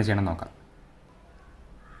ഇതെങ്ങനെ ചെയ്യണം നോക്കാം.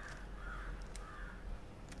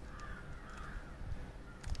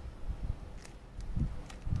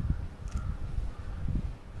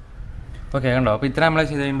 ഓക്കെ, കണ്ടോ? അപ്പോൾ ഇത്ര നമ്മൾ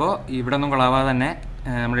ചെയ്ത് കഴിയുമ്പോൾ ഇവിടെ ഒന്നും കൊളാവാതെ തന്നെ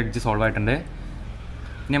നമ്മുടെ എഡ്ജ് സോൾവ് ആയിട്ടുണ്ട്.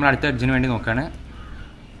 ഇനി നമ്മൾ അടുത്ത എഡ്ജിന് വേണ്ടി നോക്കുകയാണ്.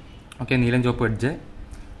 ഓക്കെ, നീലം ചുവപ്പ് എഡ്ജ്,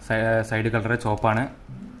 സൈഡ് കളർ ചുവപ്പാണ്,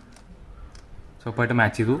 ചുവപ്പായിട്ട്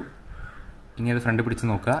മാച്ച് ചെയ്തു. ഇനി അത് ഫ്രണ്ട് പിടിച്ച്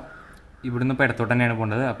നോക്കുക. ഇവിടുന്ന് ഇപ്പോൾ ഇടത്തോട്ട് തന്നെയാണ്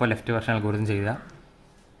പോകേണ്ടത്. അപ്പോൾ ലെഫ്റ്റ് വെർഷൻ അൽഗോരിതം ചെയ്യുക.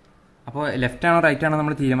 അപ്പോൾ ലെഫ്റ്റ് ആണോ റൈറ്റ് ആണോ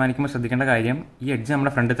നമ്മൾ തീരുമാനിക്കുമ്പോൾ ശ്രദ്ധിക്കേണ്ട കാര്യം, ഈ എഡ്ജ്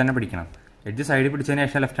നമ്മുടെ ഫ്രണ്ടിൽ തന്നെ പിടിക്കണം. എഡ്ജ് സൈഡിൽ പിടിച്ചതിന്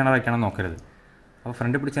ശേഷം ലെഫ്റ്റ് ആണോ റൈറ്റ് ആണോ നോക്കരുത്. അപ്പോൾ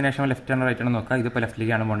ഫ്രണ്ട് പിടിച്ചതിന് ശേഷം ലെഫ്റ്റ് ആണോ റൈറ്റ് ആണോ നോക്കുക. ഇതിപ്പോൾ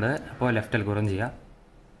ലെഫ്റ്റിലേക്കാണ് പോകേണ്ടത്. അപ്പോൾ ലെഫ്റ്റ് അൽഗോരിതം ചെയ്യുക.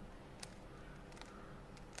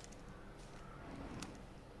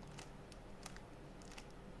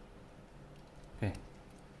 ഓക്കെ,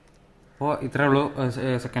 അപ്പോൾ ഇത്രേ ഉള്ളൂ.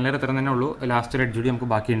 സെക്കൻഡ് ലെയർ ഇത്ര തന്നെ ഉള്ളൂ. ലാസ്റ്റ് ഒരു എഡ്ജ് കൂടി നമുക്ക്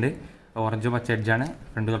ബാക്കിയുണ്ട്. ഓറഞ്ച് പച്ച എഡ്ജാണ്,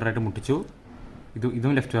 ഫ്രണ്ട് കളറായിട്ട് മുട്ടിച്ചു.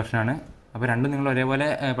 ഇതും ലെഫ്റ്റ് വെർഷനാണ്. അപ്പോൾ രണ്ടും നിങ്ങൾ ഒരേപോലെ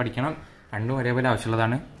പഠിക്കണം, രണ്ടും ഒരേപോലെ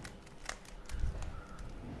ആവശ്യമുള്ളതാണ്.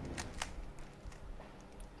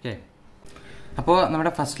 ഓക്കെ, അപ്പോൾ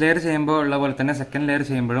നമ്മുടെ ഫസ്റ്റ് ലെയർ ചെയ്യുമ്പോൾ ഉള്ള പോലെ തന്നെ സെക്കൻഡ് ലെയർ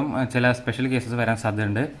ചെയ്യുമ്പോഴും ചില സ്പെഷ്യൽ കേസസ് വരാൻ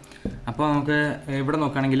സാധ്യതയുണ്ട്. അപ്പോൾ നമുക്ക് ഇവിടെ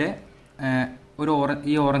നോക്കുകയാണെങ്കിൽ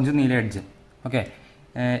ഈ ഓറഞ്ച് നീല എഡ്ജ്, ഓക്കെ,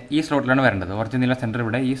 ഈ സ്ലോട്ടിലാണ് വരേണ്ടത്. ഓറഞ്ച് നീല സെൻറ്റർ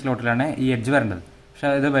ഇവിടെ, ഈ സ്ലോട്ടിലാണ് ഈ എഡ്ജ് വരേണ്ടത്.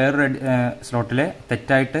 പക്ഷേ ഇത് വേറൊരു സ്ലോട്ടിൽ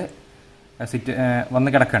തെറ്റായിട്ട് വന്ന്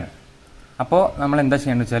കിടക്കുകയാണ്. അപ്പോൾ നമ്മൾ എന്താ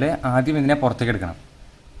ചെയ്യേണ്ടത് വെച്ചാൽ ആദ്യം ഇതിനെ പുറത്തേക്ക് എടുക്കണം.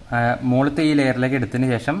 മുകളിലത്തെ ഈ ലെയറിലേക്ക് എടുത്തതിന്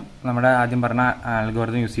ശേഷം നമ്മുടെ ആദ്യം പറഞ്ഞ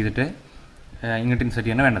അൽഗോരിതം യൂസ് ചെയ്തിട്ട് ഇങ്ങോട്ട് ഇൻസെർട്ട്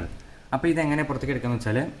ചെയ്യാണ് വേണ്ടത്. അപ്പോൾ ഇതെങ്ങനെ പുറത്തേക്ക് എടുക്കാമെന്ന്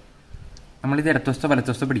വെച്ചാൽ നമ്മളിത് ഇടത്തുവശത്തോ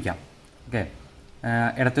വലത്തുവശത്തോ പിടിക്കാം. ഓക്കെ,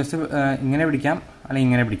 ഇടത്തുവശത്ത് ഇങ്ങനെ പിടിക്കാം അല്ലെങ്കിൽ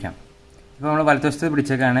ഇങ്ങനെ പിടിക്കാം. ഇപ്പോൾ നമ്മൾ വലത്തുവശത്ത്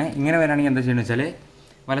പിടിച്ചേക്കാണ്. ഇങ്ങനെ വരികയാണെങ്കിൽ എന്താ ചെയ്യുന്നത് വെച്ചാൽ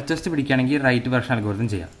വലത്തുവശത്ത് പിടിക്കുകയാണെങ്കിൽ റൈറ്റ് വെർഷൻ അൽഗോരിതം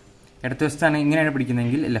ചെയ്യാം. ഇടത്ത് വശത്താണ് ഇങ്ങനെയാണ്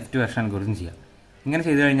പിടിക്കുന്നതെങ്കിൽ ലെഫ്റ്റ് വെർഷൻ അൽഗോരിതം ചെയ്യുക. ഇങ്ങനെ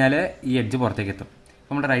ചെയ്ത് കഴിഞ്ഞാൽ ഈ എഡ്ജ് പുറത്തേക്ക് എത്തും.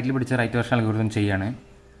 അപ്പോൾ നമ്മുടെ റൈറ്റിൽ പിടിച്ച റൈറ്റ് വെർഷൻ അൽഗോരിതം ചെയ്യാണ്.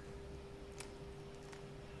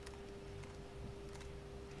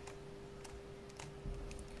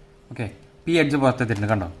 ഓക്കെ, ഈ എഡ്ജ് പുറത്തെത്തിയിട്ടുണ്ട്,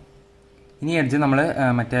 കണ്ടോ? ഇനി എഡ്ജ് നമ്മൾ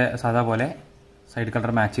മറ്റേ സാധാ പോലെ സൈഡ്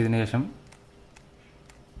കളർ മാച്ച് ചെയ്തതിന് ശേഷം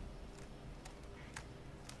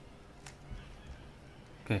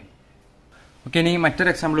ഓക്കെ ഇനി മറ്റൊരു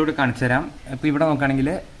എക്സാമ്പിൾ കൂടി കാണിച്ചു തരാം. ഇപ്പോൾ ഇവിടെ നോക്കുകയാണെങ്കിൽ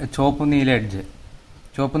ചുവപ്പ് നീല എഡ്ജ്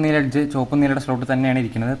ചുവപ്പ് നീലയുടെ സ്ലോട്ട് തന്നെയാണ്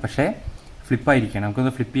ഇരിക്കുന്നത്, പക്ഷേ ഫ്ലിപ്പായിരിക്കണം.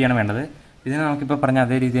 നമുക്കൊന്ന് ഫ്ലിപ്പ് ചെയ്യാണ് വേണ്ടത്. ഇതിനെ നമുക്കിപ്പോൾ പറഞ്ഞ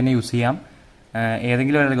അതേ രീതി തന്നെ യൂസ് ചെയ്യാം.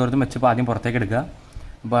 ഏതെങ്കിലും ഒരു അൽഗോരിതം വെച്ചപ്പോൾ ആദ്യം പുറത്തേക്ക് എടുക്കുക.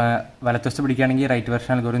 അപ്പോൾ വലത്തുവശത്ത് പിടിക്കുകയാണെങ്കിൽ റൈറ്റ്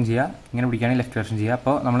വെർഷൻ അൽഗോരിതം ചെയ്യുക, ഇങ്ങനെ പിടിക്കുകയാണെങ്കിൽ ലെഫ്റ്റ് വെർഷൻ ചെയ്യുക.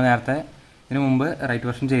 അപ്പോൾ നമ്മൾ നേരത്തെ ഇതിന് മുമ്പ് റൈറ്റ്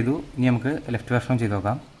വെർഷൻ ചെയ്തു, ഇനി നമുക്ക് ലെഫ്റ്റ് വെർഷൻ ചെയ്ത്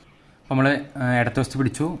നോക്കാം. അപ്പോൾ നമ്മൾ ഇടത്ത് വശത്ത്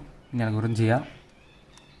പിടിച്ചു, ഇനി അൽഗോരിതം ചെയ്യുക.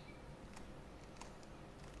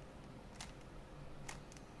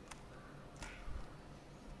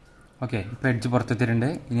 ഓക്കെ, ഇപ്പോൾ എഡ്ജ് പുറത്തെത്തിയിട്ടുണ്ട്.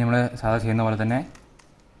 ഇനി നമ്മൾ സാധാ ചെയ്യുന്ന പോലെ തന്നെ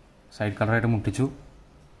സൈഡ് കളറായിട്ട് മുട്ടിച്ചു.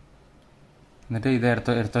 എന്നിട്ട് ഇത്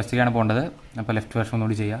ഇടത്ത് വശത്തേക്കാണ് പോകേണ്ടത്. അപ്പോൾ ലെഫ്റ്റ് വെർഷൻ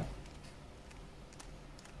ഒന്നുകൂടി ചെയ്യുക.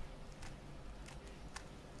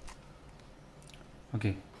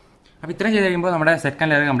 ഓക്കെ, അപ്പോൾ ഇത്രയും ചെയ്ത് കഴിയുമ്പോൾ നമ്മുടെ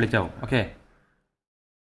സെക്കൻഡ് ലെയർ കംപ്ലീറ്റ് ആവും.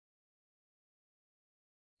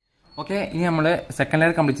 ഓക്കെ, ഇനി നമ്മൾ സെക്കൻഡ്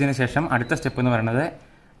ലെയർ കംപ്ലീറ്റ് ചെയ്തതിന് ശേഷം അടുത്ത സ്റ്റെപ്പ് എന്ന് പറയുന്നത്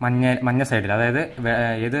മഞ്ഞ സൈഡിൽ, അതായത്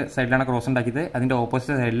ഏത് സൈഡിലാണ് ക്രോസ് ഉണ്ടാക്കിയത് അതിൻ്റെ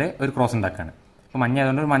ഓപ്പോസിറ്റ് സൈഡിൽ ഒരു ക്രോസ് ഉണ്ടാക്കുകയാണ്. അപ്പോൾ മഞ്ഞ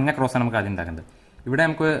ആയതുകൊണ്ട് ഒരു മഞ്ഞ ക്രോസാണ് നമുക്ക് ആദ്യം ഉണ്ടാക്കേണ്ടത്. ഇവിടെ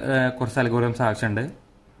നമുക്ക് കുറച്ച് അൽഗോരിതംസ് ആവശ്യമുണ്ട്.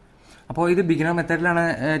 അപ്പോൾ ഇത് ബിഗിനർ മെത്തേഡിലാണ്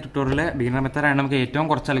ട്യൂട്ടോറിയൽ. ബിഗിനർ മെത്തേഡാണ് നമുക്ക് ഏറ്റവും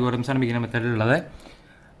കുറച്ച് അൽഗോരിതംസാണ് ബിഗിനർ മെത്തേഡിലുള്ളത്.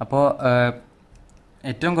 അപ്പോൾ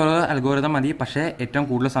ഏറ്റവും കുറവ് അൽഗോരിതം മതി, പക്ഷേ ഏറ്റവും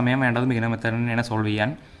കൂടുതൽ സമയം വേണ്ടത് ബിഗിനർ മെത്തേഡ് തന്നെയാണ് സോൾവ്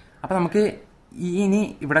ചെയ്യാൻ. അപ്പോൾ നമുക്ക് ഇനി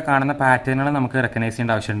ഇവിടെ കാണുന്ന പാറ്റേണുകൾ നമുക്ക് റെക്കഗ്നൈസ്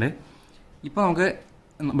ചെയ്യേണ്ട ആവശ്യമുണ്ട്. ഇപ്പോൾ നമുക്ക്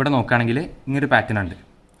ഇവിടെ നോക്കുകയാണെങ്കിൽ ഇങ്ങനൊരു പാറ്റേൺ ഉണ്ട്.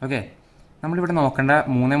 ഓക്കെ, നമ്മളിവിടെ നോക്കേണ്ട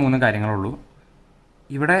മൂന്ന് കാര്യങ്ങളുള്ളൂ.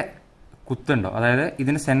 ഇവിടെ കുത്തുണ്ടോ, അതായത്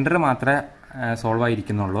ഇതിന് സെൻറ്റർ മാത്രമേ സോൾവ്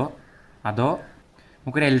ആയിരിക്കുന്നുള്ളൂ, അതോ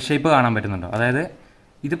നമുക്കൊരു എൽ ഷേപ്പ് കാണാൻ പറ്റുന്നുണ്ടോ? അതായത്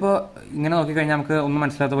ഇതിപ്പോൾ ഇങ്ങനെ നോക്കിക്കഴിഞ്ഞാൽ നമുക്ക് ഒന്നും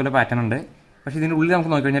മനസ്സിലാത്ത പോലെ പാറ്റേൺ ഉണ്ട്, പക്ഷേ ഇതിൻ്റെ ഉള്ളിൽ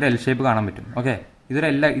നമുക്ക് നോക്കിക്കഴിഞ്ഞാൽ എൽ ഷേപ്പ് കാണാൻ പറ്റും. ഓക്കെ,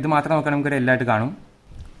 ഇത് മാത്രം നോക്കുകയാണെങ്കിൽ നമുക്കൊരു എല്ലായിട്ട് കാണും.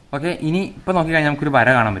 ഓക്കെ, ഇനി ഇപ്പോൾ നോക്കിക്കഴിഞ്ഞാൽ നമുക്കൊരു വര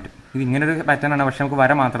കാണാൻ പറ്റും. ഇത് ഇങ്ങനൊരു പാറ്റേൺ ആണ്, പക്ഷേ നമുക്ക്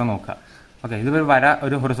വര മാത്രം നോക്കുക. ഓക്കെ, ഇതൊരു വര,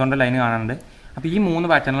 ഒരു ഹൊറിസോണ്ടൽ ലൈൻ കാണാനുണ്ട്. അപ്പോൾ ഈ 3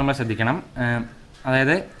 പാറ്റേൺ നമ്മൾ ശ്രദ്ധിക്കണം.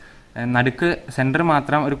 അതായത് നടുക്ക് സെൻറ്റർ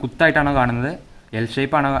മാത്രം ഒരു കുത്തായിട്ടാണോ കാണുന്നത്, എൽ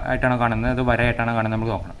ഷേപ്പ് ആയിട്ടാണോ കാണുന്നത്, അത് വരയായിട്ടാണോ കാണുന്നത്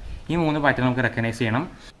നമുക്ക് നോക്കണം. ഈ 3 പാറ്റേൺ നമുക്ക് റെക്കഗ്നൈസ് ചെയ്യണം.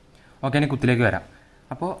 ഓക്കെ, ഇനി കുത്തിലേക്ക് വരാം.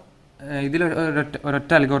 അപ്പോൾ ഇതിൽ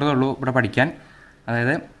ഒരൊറ്റ അൽഗോരിതം ഉള്ളൂ ഇവിടെ പഠിക്കാൻ.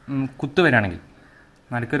 അതായത് കുത്ത് വരികയാണെങ്കിൽ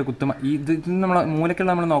നടുക്കൊരു കുത്ത്, ഇത് നമ്മൾ മൂലക്കുള്ള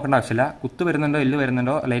നമ്മൾ നോക്കേണ്ട ആവശ്യമില്ല. കുത്ത് വരുന്നുണ്ടോ, എല്ല്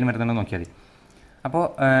വരുന്നുണ്ടോ, ലൈൻ വരുന്നുണ്ടോ നോക്കിയാൽ മതി. അപ്പോൾ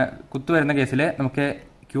കുത്ത് വരുന്ന കേസിൽ നമുക്ക്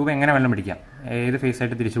ക്യൂബ് എങ്ങനെ വെള്ളം പിടിക്കാം, ഏത് ഫേസ്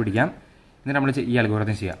ആയിട്ട് തിരിച്ചു പിടിക്കാം, എന്നിട്ട് നമ്മൾ ഈ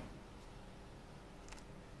അൽഗോരിതം ചെയ്യാം.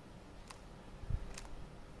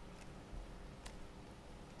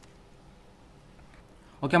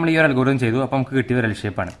 ഓക്കെ, നമ്മൾ ഈ ഒരു അൽഗോരിതം ചെയ്തു. അപ്പോൾ നമുക്ക് കിട്ടിയത് ഒരു എൽ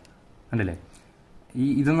ഷേപ്പാണ്, കണ്ടില്ലേ?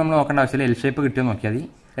 ഇതൊന്നും നമ്മൾ നോക്കേണ്ട ആവശ്യമില്ല. എൽ ഷേപ്പ് കിട്ടിയോ നോക്കിയാൽ മതി.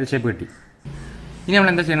 എൽ ഷേപ്പ് കിട്ടി. ഇനി നമ്മൾ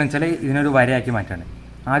എന്താ ചെയ്യണമെന്ന് വെച്ചാൽ ഇതിനൊരു വരയാക്കി മാറ്റാണ്.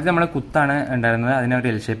 ആദ്യം നമ്മൾ കുത്താണ് ഉണ്ടായിരുന്നത്, അതിനെ ഒരു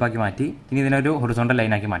എൽ ഷേപ്പാക്കി മാറ്റി. ഇനി ഇതിനൊരു ഹൊറിസോണ്ടൽ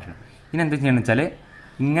ലൈനാക്കി മാറ്റണം. ഇനി എന്താ ചെയ്യണമെന്ന് വെച്ചാൽ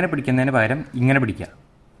ഇങ്ങനെ പിടിക്കുന്നതിന് പകരം ഇങ്ങനെ പിടിക്കുക.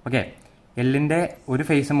 ഓക്കെ, എല്ലിൻ്റെ ഒരു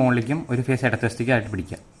ഫേസ് മുകളിലേക്കും ഒരു ഫേസ് ഇടത്തുവശത്തേക്കും ആയിട്ട്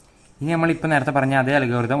പിടിക്കുക. ഇനി നമ്മളിപ്പോൾ നേരത്തെ പറഞ്ഞ അതേ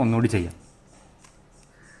അൽഗോരിതം ഒന്നുകൂടി ചെയ്യാം.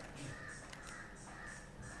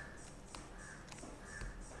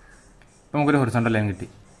 ഇപ്പോൾ നമുക്കൊരു ഹൊറിസോണ്ടൽ ലൈൻ കിട്ടി,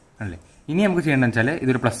 അല്ലേ? ഇനി നമുക്ക് ചെയ്യേണ്ടതെന്ന് വെച്ചാൽ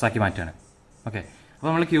ഇതൊരു പ്ലസ് ആക്കി മാറ്റുകയാണ്. ഓക്കെ, അപ്പോൾ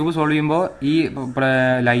നമ്മൾ ക്യൂബ് സോൾവ് ചെയ്യുമ്പോൾ ഈ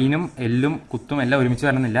ലൈനും എല്ലും കുത്തും എല്ലാം ഒരുമിച്ച്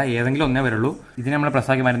വരണമെന്നില്ല, ഏതെങ്കിലും ഒന്നേ വരുള്ളൂ. ഇതിനെ നമ്മൾ പ്ലസ്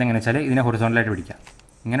ആക്കി മാറ്റുന്നത് എങ്ങനെ വെച്ചാൽ ഇതിനെ ഹൊറിസോണ്ടലായിട്ട് പിടിക്കാം,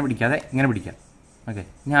 ഇങ്ങനെ പിടിക്കാതെ ഇങ്ങനെ പിടിക്കാം. ഓക്കെ,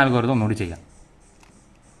 ഇനി അൽഗോരിതം ഒന്നുകൂടി ചെയ്യാം.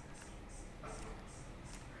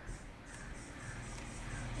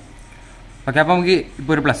 ഓക്കെ, അപ്പോൾ നമുക്ക്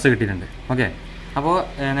ഇപ്പോൾ ഒരു പ്ലസ് കിട്ടിയിട്ടുണ്ട്. ഓക്കെ, അപ്പോൾ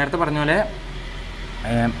നേരത്തെ പറഞ്ഞ പോലെ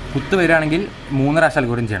കുത്ത് വരികയാണെങ്കിൽ 3 പ്രാവശ്യം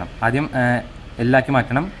അൽഗോരിതം ചെയ്യണം. ആദ്യം എല്ലാക്കി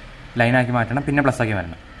മാറ്റണം, ലൈനാക്കി മാറ്റണം, പിന്നെ പ്ലസ് ആക്കി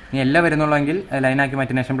മാറ്റണം. ഇനി എല്ലാം വരുന്നുള്ളെങ്കിൽ ലൈനാക്കി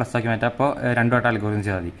മാറ്റിയ ശേഷം പ്ലസ് ആക്കി മാറ്റാം. അപ്പോൾ 2 വട്ടം അൽഗോരിതം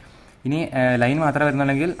ചെയ്താൽ മതി. ഇനി ലൈൻ മാത്രമേ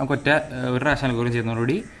വരുന്നുള്ളെങ്കിൽ നമുക്ക് ഒരു പ്രാവശ്യം അൽഗോരിതം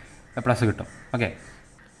ചെയ്യുന്നതോടുകൂടി പ്ലസ് കിട്ടും. ഓക്കെ,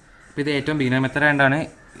 അപ്പോൾ ഇത് ഏറ്റവും ബിഗിനർ മെത്തേഡ് ആയതുകൊണ്ടാണ്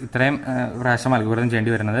ഇത്രയും പ്രാവശ്യം അൽഗോരിതം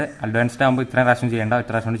ചെയ്യേണ്ടി വരുന്നത്. അഡ്വാൻസ്ഡ് ആകുമ്പോൾ ഇത്രയും പ്രാവശ്യം ചെയ്യേണ്ട,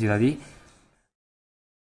 ഒറ്റ പ്രാവശ്യം കൊണ്ട് ചെയ്താൽ മതി.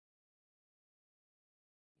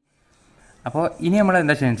 അപ്പോൾ ഇനി നമ്മൾ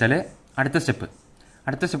എന്താ ചെയ്യുന്നത് വെച്ചാൽ അടുത്ത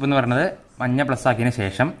സ്റ്റെപ്പ് എന്ന് പറയുന്നത് മഞ്ഞ പ്ലസ് ആക്കിയതിന്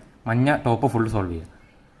ശേഷം മഞ്ഞ ടോപ്പ് ഫുള്ള് സോൾവ് ചെയ്യുക.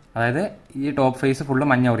 അതായത് ഈ ടോപ്പ് ഫേസ് ഫുള്ള്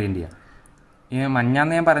മഞ്ഞ ഓറിയൻറ്റ് ചെയ്യുക. ഈ മഞ്ഞ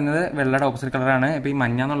എന്ന് ഞാൻ പറയുന്നത് വെള്ളയുടെ ഓപ്പോസിറ്റ് കളറാണ്. ഇപ്പോൾ ഈ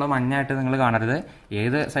മഞ്ഞ എന്നുള്ളത് മഞ്ഞായിട്ട് നിങ്ങൾ കാണരുത്.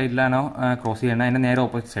 ഏത് സൈഡിലാണോ ക്രോസ് ചെയ്യേണ്ടത് അതിൻ്റെ നേരെ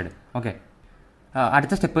ഓപ്പോസിറ്റ് സൈഡ്. ഓക്കെ,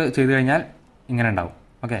 അടുത്ത സ്റ്റെപ്പ് ചെയ്ത് കഴിഞ്ഞാൽ ഇങ്ങനെ ഉണ്ടാവും.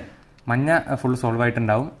 ഓക്കെ, മഞ്ഞ ഫുൾ സോൾവ്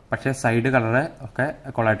ആയിട്ടുണ്ടാവും, പക്ഷേ സൈഡ് കളറ് ഒക്കെ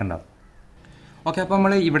കൊളായിട്ടുണ്ടാവും. ഓക്കെ, അപ്പോൾ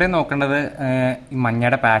നമ്മൾ ഇവിടെ നോക്കേണ്ടത് ഈ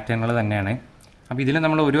മഞ്ഞയുടെ പാറ്റേണുകൾ തന്നെയാണ്. അപ്പോൾ ഇതിൽ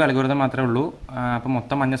നമ്മൾ ഒരു അൽഗോരിതം മാത്രമേ ഉള്ളൂ. അപ്പോൾ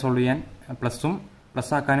മൊത്തം മഞ്ഞ സോൾവ് ചെയ്യാൻ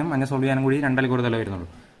പ്ലസ് ആക്കാനും മഞ്ഞ സോൾവ് ചെയ്യാനും കൂടി 2 അൽഗോരിതമേ വരുന്നുള്ളൂ.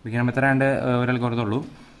 ബിഗിനർ മെത്തേഡ് ഒരു അൽഗോരിതം ഉള്ളൂ.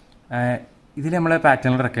 ഇതിൽ നമ്മൾ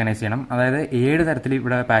പാറ്റേണുകൾ റെക്കഗ്നൈസ് ചെയ്യണം. അതായത് 7 തരത്തിൽ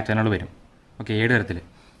ഇവിടെ പാറ്റേണുകൾ വരും. ഓക്കെ, 7 തരത്തിൽ.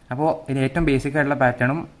 അപ്പോൾ ഇതിന് ഏറ്റവും ബേസിക് ആയിട്ടുള്ള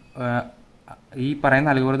പാറ്റേണും ഈ പറയുന്ന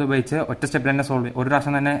അൽഗോരിതം ഉപയോഗിച്ച് ഒറ്റ സ്റ്റെപ്പിൽ തന്നെ ഒരു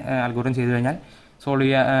പ്രാവശ്യം തന്നെ അൽഗോരിതം ചെയ്ത് കഴിഞ്ഞാൽ സോൾവ്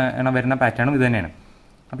ചെയ്യാൻ വരുന്ന പാറ്റേണും ഇത് തന്നെയാണ്.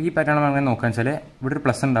 അപ്പോൾ ഈ പാറ്റേൺ നമ്മൾ നോക്കുകയെന്ന് വെച്ചാൽ ഇവിടെ ഒരു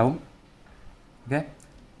പ്ലസ് ഉണ്ടാവും. ഓക്കെ,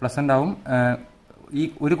 പ്ലസ് ഉണ്ടാവും. ഈ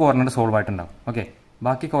ഒരു കോർണർ സോൾവ് ആയിട്ടുണ്ടാവും. ഓക്കെ,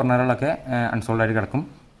 ബാക്കി കോർണറുകളൊക്കെ അൺസോൾവ് ആയിട്ട് കിടക്കും.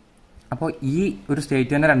 അപ്പോൾ ഈ ഒരു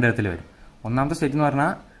സ്റ്റേറ്റ് തന്നെ 2 തരത്തിൽ വരും. ഒന്നാമത്തെ സ്റ്റേറ്റ് എന്ന്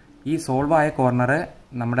പറഞ്ഞാൽ ഈ സോൾവ് ആയ കോർണർ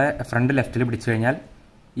നമ്മുടെ ഫ്രണ്ട് ലെഫ്റ്റിൽ പിടിച്ചു കഴിഞ്ഞാൽ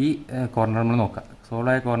ഈ കോർണർ നമ്മൾ നോക്കുക. സോൾവ്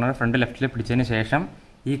ആയ കോർണർ ഫ്രണ്ട് ലെഫ്റ്റിൽ പിടിച്ചതിന് ശേഷം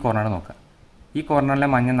ഈ കോർണർ നോക്കുക. ഈ കോർണറിലെ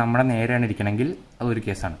മഞ്ഞ നമ്മുടെ നേരെയാണ് ഇരിക്കണമെങ്കിൽ അതൊരു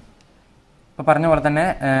കേസാണ്. ഇപ്പോൾ പറഞ്ഞ പോലെ തന്നെ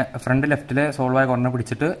ഫ്രണ്ട് ലെഫ്റ്റിൽ സോൾവ് ആയ കോർണർ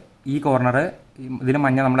പിടിച്ചിട്ട് ഈ കോർണർ ഇതിൽ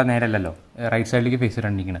മഞ്ഞ നമ്മുടെ നേരല്ലല്ലോ, റൈറ്റ് സൈഡിലേക്ക് ഫേസ്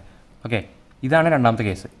ചെയ്തിരിക്കുന്നത്. ഓക്കെ, ഇതാണ് രണ്ടാമത്തെ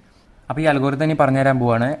കേസ്. അപ്പോൾ ഈ അൽഗോരിതം ഇനി പറഞ്ഞുതരാൻ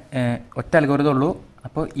പോവാണ്. ഒറ്റ അൽഗോരിതം ഉള്ളൂ.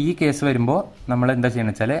 അപ്പോൾ ഈ കേസ് വരുമ്പോൾ നമ്മൾ എന്താ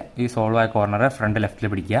ചെയ്യുന്നത് വെച്ചാൽ ഈ സോൾവ് ആയ കോർണർ ഫ്രണ്ട് ലെഫ്റ്റിൽ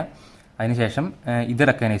പിടിക്കുക. അതിനുശേഷം ഇത്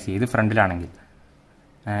റെക്കഗ്നൈസ് ചെയ്യുക.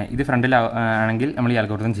 ഇത് ഫ്രണ്ടിലാണെങ്കിൽ നമ്മൾ ഈ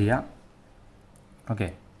അൽഗോരിതം ചെയ്യുക. ഓക്കെ,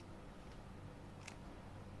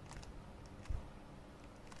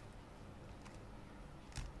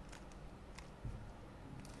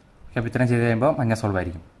 അപ്പോൾ ഇത്രയും ചെയ്ത് കഴിയുമ്പോൾ മഞ്ഞ സോൾവ്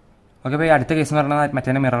ആയിരിക്കും. ഓക്കെ, അപ്പോൾ ഈ അടുത്ത കേസ് എന്ന് പറഞ്ഞാൽ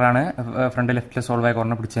മറ്റേ മിററാണ്. ഫ്രണ്ട് ലെഫ്റ്റിൽ സോൾവ് ആയ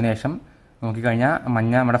കോർണർ പിടിച്ചതിന് ശേഷം നോക്കിക്കഴിഞ്ഞാൽ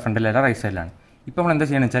മഞ്ഞ നമ്മുടെ ഫ്രണ്ടിലല്ല, റൈറ്റ് സൈഡിലാണ്. ഇപ്പോൾ നമ്മൾ എന്താ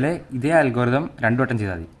ചെയ്യണമെന്ന് വെച്ചാൽ ഇതേ അൽഗോരിതം 2 വട്ടം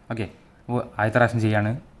ചെയ്താൽ മതി. ഓക്കെ, അപ്പോൾ ആദ്യത്തെ പ്രാവശ്യം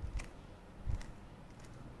ചെയ്യാണ്.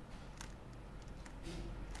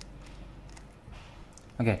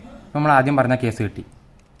 ഓക്കെ, അപ്പോൾ നമ്മൾ ആദ്യം പറഞ്ഞ കേസ് കിട്ടി.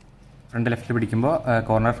 ഫ്രണ്ട് ലെഫ്റ്റിൽ പിടിക്കുമ്പോൾ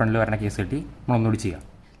കോർണർ ഫ്രണ്ടിൽ വരുന്ന കേസ് കിട്ടി. നമ്മൾ ഒന്നുകൂടി ചെയ്യാം.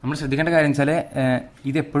 നമ്മൾ ശ്രദ്ധിക്കേണ്ട കാര്യം വെച്ചാൽ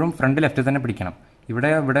ഇത് എപ്പോഴും ഫ്രണ്ട് ലെഫ്റ്റിൽ തന്നെ പിടിക്കണം.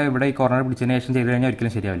 ഇവിടെ ഈ കോർണർ പിടിച്ചതിന് ശേഷം ചെയ്ത് കഴിഞ്ഞാൽ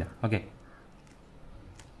ഒരിക്കലും ശരിയാവില്ല. ഓക്കെ,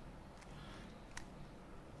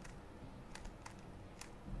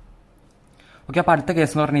 അപ്പോൾ അടുത്ത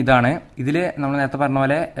കേസ് എന്ന് പറഞ്ഞാൽ ഇതാണ്. ഇതിൽ നമ്മൾ നേരത്തെ പറഞ്ഞ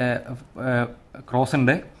പോലെ ക്രോസ്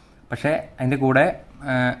ഉണ്ട്, പക്ഷേ അതിൻ്റെ കൂടെ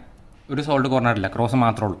ഒരു സോൾഡ് കോർണർ ഇല്ല, ക്രോസ്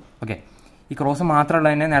മാത്രമേ ഉള്ളൂ. ഓക്കെ, ഈ ക്രോസ്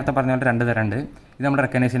മാത്രമുള്ളതിനെ നേരത്തെ പറഞ്ഞ പോലെ 2 തരം ഉണ്ട്. ഇത് നമ്മൾ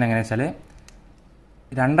റെക്കഗ്നൈസ് ചെയ്യുന്നത് എങ്ങനെയാണെന്ന്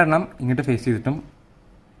വെച്ചാൽ 2 എണ്ണം ഇങ്ങോട്ട് ഫേസ് ചെയ്തിട്ടും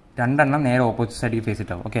 2 എണ്ണം നേരെ ഓപ്പോസിറ്റ് സൈഡിലേക്ക് ഫേസ്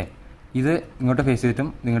ചെയ്തിട്ടാവും. ഓക്കെ, ഇത് ഇങ്ങോട്ട് ഫേസ് ചെയ്തിട്ടും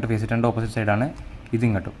ഇങ്ങോട്ട് ഫേസ് ചെയ്തിട്ടുണ്ട്, ഓപ്പോസിറ്റ് സൈഡാണ്. ഇത്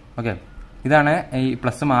ഇങ്ങോട്ടും. ഓക്കെ, ഇതാണ് ഈ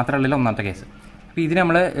പ്ലസ് മാത്രമുള്ള ഒന്നാമത്തെ കേസ്. അപ്പോൾ ഇതിന്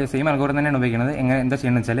നമ്മൾ സെയിം അൽഗോരിതം തന്നെയാണ് ഉപയോഗിക്കുന്നത്. എന്താ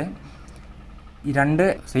ചെയ്യണമെന്ന് വെച്ചാൽ ഈ 2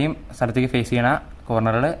 സെയിം സ്ഥലത്തേക്ക് ഫേസ് ചെയ്യണ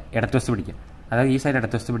കോർണറുകൾ ഇടത്തുവശത്ത് പിടിക്കുക. അതായത് ഈ സൈഡ്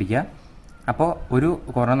ഇടത്തുവശത്ത് പിടിക്കുക. അപ്പോൾ ഒരു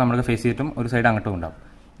കോർണർ നമുക്ക് ഫേസ് ചെയ്തിട്ടും ഒരു സൈഡ് അങ്ങോട്ടും ഉണ്ടാവും.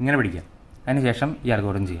 ഇങ്ങനെ പിടിക്കുക. അതിന് ശേഷം ഈ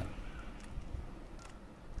അൽഗോരിതം ചെയ്യാം.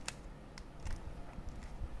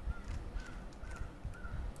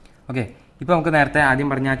 ഓക്കെ, ഇപ്പോൾ നമുക്ക് നേരത്തെ ആദ്യം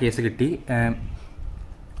പറഞ്ഞ ആ കേസ് കിട്ടി.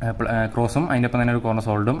 ക്രോസും അതിൻ്റെ ഒപ്പം തന്നെ ഒരു കോർണർ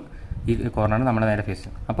സോൾഡും ഈ കോർണർ നമ്മുടെ നേരെ ഫേസ്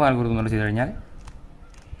ചെയ്യും. അപ്പോൾ അൽഗോരിതം കൊണ്ട് ചെയ്ത് കഴിഞ്ഞാൽ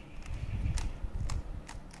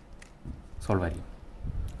സോൾവ് ആയിരിക്കും.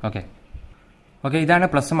 ഓക്കെ, ഇതാണ്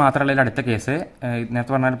പ്ലസ് മാത്രമുള്ള അടുത്ത കേസ്.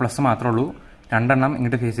 നേരത്തെ പറഞ്ഞാൽ പ്ലസ് മാത്രമേ ഉള്ളൂ. 2 എണ്ണം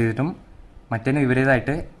ഇങ്ങോട്ട് ഫേസ് ചെയ്തിട്ടും മറ്റേന്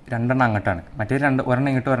വിപരീതമായിട്ട് 2 എണ്ണം അങ്ങോട്ടാണ്. മറ്റേ ഒരെണ്ണം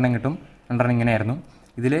ഇങ്ങോട്ടും 2 ഇങ്ങോട്ടും 2 എണ്ണം ഇങ്ങനെയായിരുന്നു.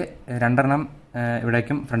 ഇതിൽ 2 എണ്ണം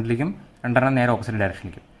ഇവിടേക്കും ഫ്രണ്ടിലേക്കും 2 എണ്ണം നേരെ ഓപ്പോസിറ്റ്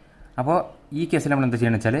ഡയറക്ഷനിലേക്കും. അപ്പോൾ ഈ കേസിൽ നമ്മൾ എന്താ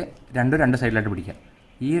ചെയ്യണമെന്ന് വെച്ചാൽ 2 സൈഡിലായിട്ട് പിടിക്കുക.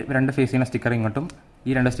 ഈ 2 ഫേസ് ചെയ്യുന്ന സ്റ്റിക്കർ ഇങ്ങോട്ടും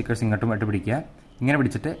ഈ 2 സ്റ്റിക്കേഴ്സ് ഇങ്ങോട്ടും ആയിട്ട് പിടിക്കുക. ഇങ്ങനെ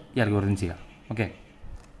പിടിച്ചിട്ട് ഈ അൽഗോരിതം ചെയ്യുക. ഓക്കെ,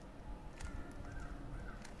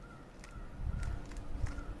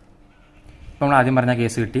 ഇപ്പോൾ നമ്മൾ ആദ്യം പറഞ്ഞ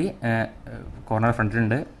കേസ് കിട്ടി. കോർണർ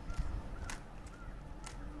ഫ്രണ്ടിലുണ്ട്.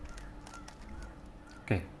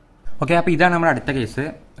 ഓക്കെ, അപ്പോൾ ഇതാണ് നമ്മുടെ അടുത്ത കേസ്.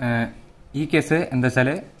 ഈ കേസ് എന്താ വെച്ചാൽ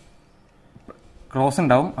ക്രോസ്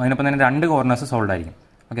ഉണ്ടാവും, അതിനൊപ്പം തന്നെ 2 കോർണേഴ്സ് സോൾഡ് ആയിരിക്കും.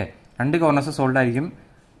 ഓക്കെ, 2 കോർണേഴ്സ് സോൾഡ് ആയിരിക്കും.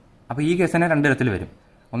 അപ്പോൾ ഈ കേസ് തന്നെ 2 തരത്തിൽ വരും.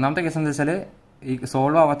 ഒന്നാമത്തെ കേസ് എന്താ വെച്ചാൽ ഈ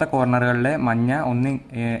സോൾവ് ആവാത്ത കോർണറുകളിലെ മഞ്ഞ ഒന്ന്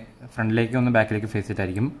ഫ്രണ്ടിലേക്ക് ഒന്ന് ബാക്കിലേക്ക് ഫേസ്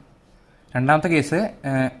ചെയ്തിട്ടായിരിക്കും. രണ്ടാമത്തെ കേസ്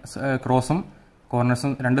ക്രോസും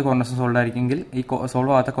കോർണേഴ്സും 2 കോർണേഴ്സും സോൾവ് ആയിരിക്കുമെങ്കിൽ ഈ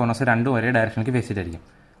സോൾവ് ആവാത്ത കോർണേഴ്സ് 2 ഒരേ ഡയറക്ഷനിലേക്ക് ഫേസ് ചെയ്തിട്ടായിരിക്കും.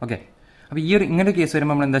 ഓക്കെ, അപ്പോൾ ഈ ഇങ്ങനെ കേസ്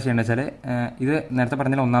വരുമ്പോൾ നമ്മൾ എന്താ ചെയ്യേണ്ടത് വെച്ചാൽ ഇത് നേരത്തെ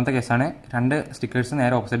പറഞ്ഞാൽ ഒന്നാമത്തെ കേസാണ്. 2 സ്റ്റിക്കേഴ്സ്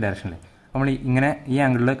നേരെ ഓപ്പോസിറ്റ് ഡയറക്ഷനിൽ. നമ്മൾ ഇങ്ങനെ ഈ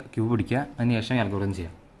ആംഗിളിൽ ക്യൂബ് പിടിക്കുക. അതിന് ശേഷം അൽഗോരിതം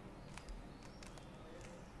ചെയ്യാം.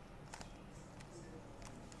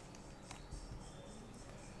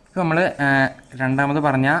 ഇപ്പോൾ നമ്മൾ രണ്ടാമത്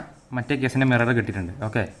പറഞ്ഞ മറ്റേ കേസിൻ്റെ മിറർ കിട്ടിയിട്ടുണ്ട്.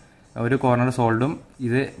 ഓക്കെ, ഒരു കോർണർ സോൾഡും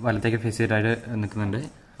ഇത് വലത്തേക്ക് ഫേസ് ചെയ്തിട്ടായിട്ട് നിൽക്കുന്നുണ്ട്.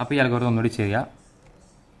 അപ്പോൾ ഈ അൽഗോരിതം ഒന്നുകൂടി ചെയ്യുക.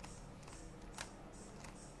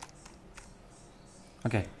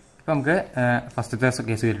 ഓക്കെ, ഇപ്പോൾ നമുക്ക് ഫസ്റ്റത്തെ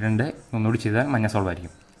കേസ് കിട്ടിയിട്ടുണ്ട്. ഒന്നുകൂടി ചെയ്താൽ മഞ്ഞ സോൾവ്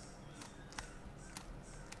ആയിരിക്കും.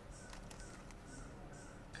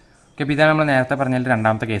 ഓക്കെ, അപ്പോൾ ഇതാണ് നമ്മൾ നേരത്തെ പറഞ്ഞാൽ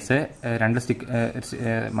രണ്ടാമത്തെ കേസ്. 2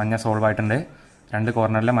 മഞ്ഞ സോൾവ് ആയിട്ടുണ്ട്. 2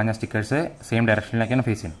 കോർണറിലെ മഞ്ഞ സ്റ്റിക്കേഴ്സ് സെയിം ഡയറക്ഷനിലേക്കാണ്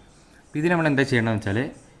ഫേസ് ചെയ്യുന്നത്. അപ്പോൾ ഇതിൽ നമ്മൾ എന്താ ചെയ്യേണ്ടതെന്ന് വെച്ചാൽ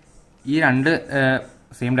ഈ 2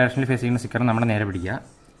 സെയിം ഡയറക്ഷനിൽ ഫേസ് ചെയ്യുന്ന സ്റ്റിക്കർ നമ്മൾ നേരെ പിടിക്കുക,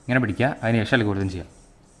 ഇങ്ങനെ പിടിക്കുക, അതിന് ശേഷം അൽഗോരിതം ചെയ്യുക.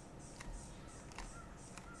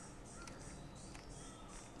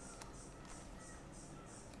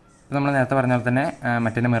 നമ്മൾ നേരത്തെ പറഞ്ഞ പോലെ തന്നെ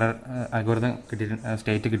മറ്റേ മിറർ അൽഗോരിതം കിട്ടിയിട്ടുണ്ട്,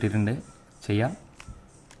 സ്റ്റേറ്റ് കിട്ടിയിട്ടുണ്ട്, ചെയ്യാം.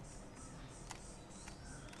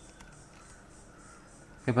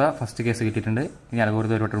 ഇപ്പോൾ ഫസ്റ്റ് കേസ് കിട്ടിയിട്ടുണ്ട്. ഇനി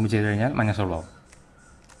അൽഗോരിതം ഒരു വട്ടം കൂടി ചെയ്ത് കഴിഞ്ഞാൽ മഞ്ഞ സോൾവ് ആവും.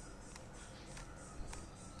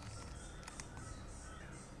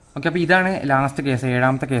 ഓക്കെ, അപ്പോൾ ഇതാണ് ലാസ്റ്റ് കേസ്,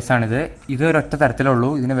 7ാമത്തെ കേസാണിത്. ഇതൊരൊറ്റ തരത്തിലുള്ളൂ,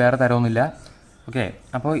 ഇതിന് വേറെ തരമൊന്നുമില്ല. ഓക്കെ,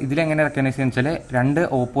 അപ്പോൾ ഇതിലെങ്ങനെ റെക്കഗ്നൈസ് ചെയ്യുന്നത് വെച്ചാൽ 2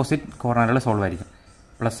 ഓപ്പോസിറ്റ് കോർണറുകൾ സോൾവ് ആയിരിക്കും.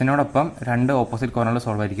 പ്ലസിനോടൊപ്പം 2 ഓപ്പോസിറ്റ് കോർണറുകൾ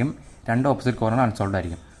സോൾവ് ആയിരിക്കും, 2 ഓപ്പോസിറ്റ് കോർണർ അൺസോൾവ്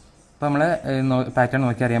ആയിരിക്കും. അപ്പോൾ നമ്മൾ പാറ്റേൺ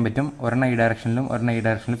നോക്കി അറിയാൻ പറ്റും. ഒരെണ്ണം ഈ ഡയറക്ഷനിലും ഒരെണ്ണം ഈ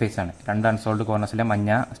ഡയറക്ഷനിലും ഫേസാണ്. 2 അൺസോൾവ് കോർണേഴ്സിലെ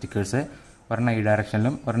മഞ്ഞ സ്റ്റിക്കേഴ്സ് ഒരെണ്ണം ഈ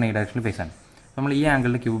ഡയറക്ഷനിലും ഒരെണ്ണം ഈ ഡയറക്ഷനിലും ഫേസാണ്. അപ്പോൾ നമ്മൾ ഈ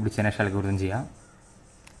ആംഗിളിൽ ക്യൂബ് പിടിച്ചതിന് ശേഷം അൽഗോരിതം ചെയ്യാം.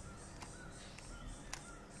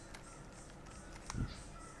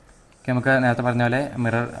 ഓക്കെ, നമുക്ക് നേരത്തെ പറഞ്ഞ പോലെ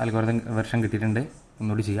മിറർ അൽഗോരിതം വെർഷൻ കിട്ടിയിട്ടുണ്ട്.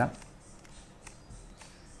 ഒന്നുകൂടി ചെയ്യാം.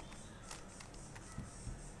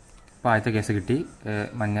 അപ്പോൾ ആദ്യത്തെ കേസ് കിട്ടി,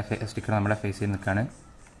 മഞ്ഞ സ്റ്റിക്കർ നമ്മുടെ ഫേസ് ചെയ്ത് നിൽക്കുകയാണ്.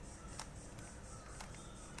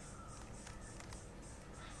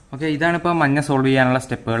 ഓക്കെ, ഇതാണിപ്പോൾ മഞ്ഞ സോൾവ് ചെയ്യാനുള്ള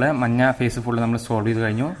സ്റ്റെപ്പുകൾ. മഞ്ഞ ഫേസ് ഫുള്ള് നമ്മൾ സോൾവ് ചെയ്ത്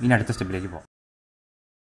കഴിഞ്ഞു. ഇനി അടുത്ത സ്റ്റെപ്പിലേക്ക് പോകാം.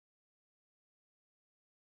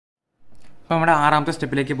 അപ്പോൾ നമ്മുടെ 6ാമത്തെ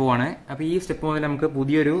സ്റ്റെപ്പിലേക്ക് പോവാണ്. അപ്പോൾ ഈ സ്റ്റെപ്പ് മുതൽ നമുക്ക്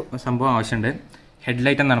പുതിയൊരു സംഭവം ആവശ്യമുണ്ട്.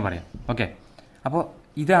 ഹെഡ്ലൈറ്റ് എന്നാണ് പറയാം. ഓക്കെ, അപ്പോൾ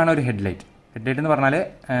ഇതാണ് ഒരു ഹെഡ്ലൈറ്റ്. ഹെഡ്ലൈറ്റ് എന്ന് പറഞ്ഞാൽ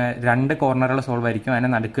 2 കോർണറുകൾ സോൾവ് ആയിരിക്കും, അതിന്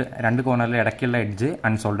നടുക്ക് 2 കോർണറിൽ ഇടയ്ക്കുള്ള എഡ്ജ്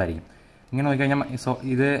അൺസോൾവ് ആയിരിക്കും. ഇങ്ങനെ നോക്കിക്കഴിഞ്ഞാൽ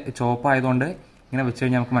ഇത് ചുവപ്പ് ആയതുകൊണ്ട് ഇങ്ങനെ വെച്ച്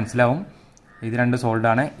കഴിഞ്ഞാൽ നമുക്ക് മനസ്സിലാവും ഇത് 2 സോൾഡ്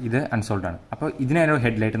ആണ്, ഇത് അൺസോൾഡ് ആണ്. അപ്പോൾ ഇതിനൊരു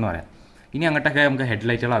ഹെഡ്ലൈറ്റ് എന്ന് പറയാം. ഇനി അങ്ങോട്ടൊക്കെ നമുക്ക്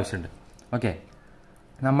ഹെഡ്ലൈറ്റുകൾ ആവശ്യമുണ്ട്. ഓക്കെ,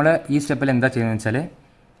 നമ്മൾ ഈ സ്റ്റെപ്പിൽ എന്താ ചെയ്യുന്നതെന്ന് വെച്ചാൽ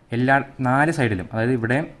എല്ലാ 4 സൈഡിലും, അതായത്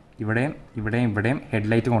ഇവിടെയും ഇവിടെയും ഇവിടെയും ഇവിടെയും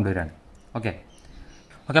ഹെഡ്ലൈറ്റ് കൊണ്ടുവരികയാണ്. ഓക്കെ,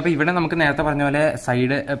 അപ്പോൾ ഇവിടെ നമുക്ക് നേരത്തെ പറഞ്ഞ പോലെ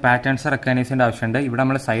സൈഡ് പാറ്റേൺസ് റെക്കഗ്നൈസ് ചെയ്യേണ്ട ആവശ്യമുണ്ട്. ഇവിടെ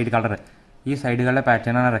നമ്മൾ സൈഡ് കളർ, ഈ സൈഡുകളുടെ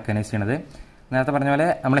പാറ്റേണാണ് റെക്കഗ്നൈസ് ചെയ്യുന്നത്. നേരത്തെ പറഞ്ഞ പോലെ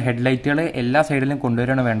നമ്മൾ ഹെഡ്ലൈറ്റുകൾ എല്ലാ സൈഡിലും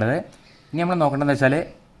കൊണ്ടുവരികയാണ് വേണ്ടത്. ഇനി നമ്മൾ നോക്കേണ്ടതെന്ന് വെച്ചാൽ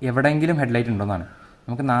എവിടെയെങ്കിലും ഹെഡ്ലൈറ്റ് ഉണ്ടോയെന്നാണ്.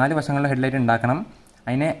 നമുക്ക് 4 വശങ്ങളിൽ ഹെഡ്ലൈറ്റ് ഉണ്ടാക്കണം.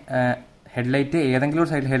 അതിന് ഹെഡ്ലൈറ്റ് ഏതെങ്കിലും ഒരു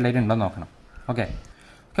സൈഡിൽ ഹെഡ്ലൈറ്റ് ഉണ്ടോ എന്ന് നോക്കണം. ഓക്കെ,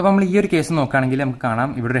 അപ്പോൾ നമ്മൾ ഈ ഒരു കേസ് നോക്കുകയാണെങ്കിൽ നമുക്ക് കാണാം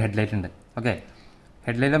ഇവിടെ ഒരു ഹെഡ്ലൈറ്റ് ഉണ്ട്. ഓക്കെ,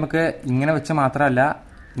 ഹെഡ്ലൈറ്റ് നമുക്ക് ഇങ്ങനെ വെച്ച് മാത്രമല്ല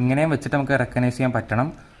ഇങ്ങനെയും വെച്ചിട്ട് നമുക്ക് റെക്കഗ്നൈസ് ചെയ്യാൻ പറ്റണം.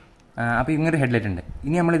 അപ്പോൾ ഇങ്ങനൊരു ഹെഡ്ലൈറ്റ് ഉണ്ട്.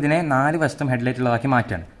 ഇനി നമ്മൾ ഇതിനെ 4 വശത്തും ഹെഡ്ലൈറ്റ് ഉള്ളതാക്കി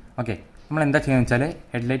മാറ്റുകയാണ്. ഓക്കെ, നമ്മൾ എന്താ ചെയ്യുന്നത് വെച്ചാൽ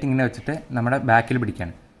ഹെഡ്ലൈറ്റ് ഇങ്ങനെ വെച്ചിട്ട് നമ്മുടെ ബാക്കിൽ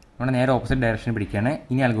പിടിക്കുകയാണ്, നമ്മുടെ നേരെ ഓപ്പോസിറ്റ് ഡയറക്ഷനിൽ പിടിക്കുകയാണ്.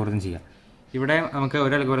 ഇനി അൽഗോരിതം ചെയ്യുക. ഇവിടെ നമുക്ക്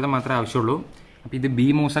ഒരു അൽഗോരിതം മാത്രമേ ആവശ്യമുള്ളൂ. അപ്പോൾ ഇത് ബി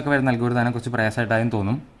മൂവ്സൊക്കെ വരുന്ന അൽഗോരിതം കുറച്ച് പ്രയാസമായിട്ടായും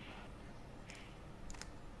തോന്നും.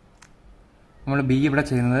 നമ്മൾ ബി ഇവിടെ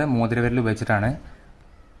ചെയ്യുന്നത് മോതിരവിരൽ ഉപയോഗിച്ചിട്ടാണ്.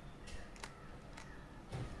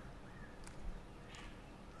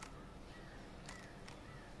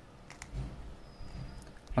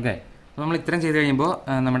 ഓക്കെ, അപ്പോൾ നമ്മൾ ഇത്രയും ചെയ്ത് കഴിയുമ്പോൾ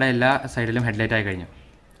നമ്മുടെ എല്ലാ സൈഡിലും ഹെഡ്ലൈറ്റ് ആയി കഴിഞ്ഞു.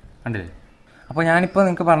 കണ്ടില്ലേ? അപ്പോൾ ഞാനിപ്പോൾ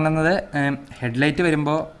നിങ്ങൾക്ക് പറഞ്ഞത് ഹെഡ്ലൈറ്റ്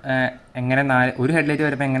വരുമ്പോൾ എങ്ങനെ ഒരു ഹെഡ്ലൈറ്റ്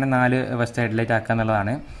വരുമ്പോൾ എങ്ങനെ 4 വശത്തെ ഹെഡ്ലൈറ്റ് ആക്കുക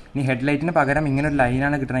എന്നുള്ളതാണ്. ഇനി ഹെഡ്ലൈറ്റിന് പകരം ഇങ്ങനെ ഒരു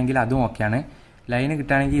ലൈനാണ് കിട്ടണമെങ്കിൽ അതും ഓക്കെയാണ്. ലൈന്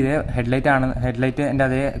കിട്ടുകയാണെങ്കിൽ ഇത് ഹെഡ്ലൈറ്റിൻ്റെ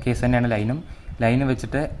അതേ കേസ് തന്നെയാണ് ലൈനും. ലൈന്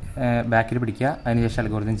വെച്ചിട്ട് ബാക്കിൽ പിടിക്കുക, അതിനുശേഷം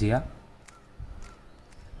അൽഗോരിതം ചെയ്യുക.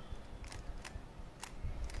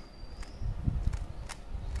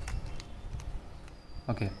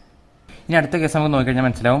 ഓക്കെ, ഇനി അടുത്ത കേസ് നമുക്ക് നോക്കിക്കഴിഞ്ഞാൽ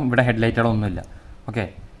മനസ്സിലാവും ഇവിടെ ഹെഡ്ലൈറ്റുകളൊന്നുമില്ല. ഓക്കെ,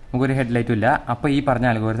 നമുക്കൊരു ഹെഡ്ലൈറ്റും ഇല്ല. അപ്പോൾ ഈ പറഞ്ഞ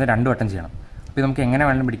അൽഗോരിതം 2 വട്ടം ചെയ്യണം. അപ്പോൾ നമുക്ക് എങ്ങനെ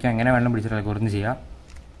വേണം പിടിക്കാം, എങ്ങനെ വേണം പിടിച്ചിട്ട് അൽഗോരിതം ചെയ്യാം.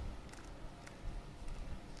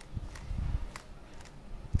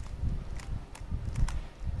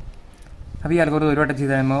 അപ്പോൾ ഈ അൽഗോരിതം ഒരു വട്ടം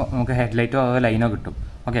ചെയ്ത് കഴിയുമ്പോൾ നമുക്ക് ഹെഡ്ലൈറ്റോ അതോ ലൈനോ കിട്ടും.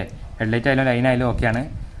 ഓക്കെ, ഹെഡ്ലൈറ്റ് ആയാലും ലൈൻ ആയാലും ഓക്കെയാണ്.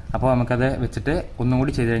 അപ്പോൾ നമുക്കത് വെച്ചിട്ട് ഒന്നും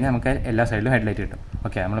കൂടി ചെയ്ത് കഴിഞ്ഞാൽ നമുക്ക് എല്ലാ സൈഡിലും ഹെഡ്ലൈറ്റ് കിട്ടും.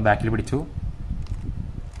 ഓക്കെ, നമ്മൾ ബാക്കിൽ പിടിച്ചു.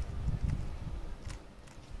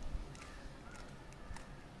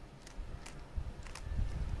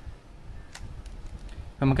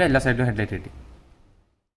 നമുക്ക് എല്ലാ സൈഡിലും ഹെഡ്ലൈറ്റ് കിട്ടി.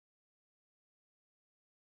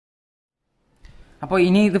 അപ്പോൾ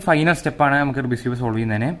ഇനി ഇത് ഫൈനൽ സ്റ്റെപ്പാണ് നമുക്ക് റുബിക്സ് ക്യൂബ് സോൾവ്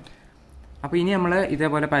ചെയ്യുന്നതിന്. അപ്പോൾ ഇനി നമ്മൾ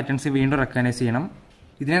ഇതേപോലെ പാറ്റേൺസ് വീണ്ടും റെക്കഗ്നൈസ് ചെയ്യണം.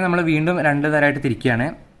 ഇതിനെ നമ്മൾ വീണ്ടും 2 തരമായിട്ട് തിരിക്കുകയാണ്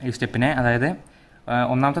ഈ സ്റ്റെപ്പിനെ. അതായത്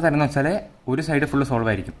ഒന്നാമത്തെ തരം എന്ന് വെച്ചാൽ ഒരു സൈഡ് ഫുള്ള് സോൾവ്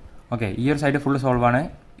ആയിരിക്കും. ഓക്കെ, ഈ ഒരു സൈഡ് ഫുള്ള് സോൾവ് ആണ്.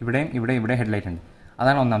 ഇവിടെയും ഇവിടെ ഹെഡ്ലൈറ്റ് ഉണ്ട്.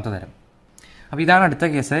 അതാണ് ഒന്നാമത്തെ തരം. അപ്പോൾ ഇതാണ്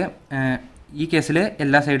അടുത്ത കേസ്. ഈ കേസിൽ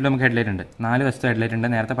എല്ലാ സൈഡിലും നമുക്ക് ഹെഡ്ലൈറ്റ് ഉണ്ട്. 4 വശത്തെ ഹെഡ്ലൈറ്റ് ഉണ്ട്.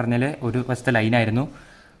 നേരത്തെ പറഞ്ഞാൽ ഒരു വശത്തെ ലൈനായിരുന്നു.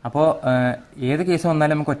 അപ്പോൾ ഏത് കേസ്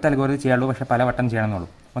വന്നാലും നമുക്ക് ഒറ്റ അൽഗോരിതം ചെയ്യാനുള്ളൂ, പക്ഷേ പല വട്ടം ചെയ്യണമെന്നുള്ളൂ.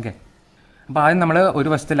 ഓക്കെ, അപ്പോൾ ആദ്യം നമ്മൾ ഒരു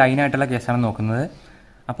വശത്തെ ലൈനായിട്ടുള്ള കേസാണ് നോക്കുന്നത്.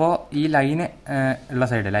 അപ്പോൾ ഈ ലൈന് ഉള്ള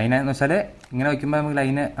സൈഡ് ലൈൻ എന്ന് വെച്ചാൽ ഇങ്ങനെ വയ്ക്കുമ്പോൾ നമുക്ക്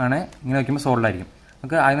ലൈന് ആണ്, ഇങ്ങനെ വയ്ക്കുമ്പോൾ സോൾവ് ആയിരിക്കും.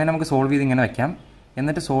 നമുക്ക് ആദ്യം തന്നെ നമുക്ക് സോൾവ് ചെയ്ത് ഇങ്ങനെ വയ്ക്കാം.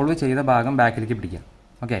 എന്നിട്ട് സോൾവ് ചെയ്ത ഭാഗം ബാക്കിലേക്ക് പിടിക്കാം.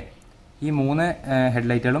 ഓക്കെ, ഈ 3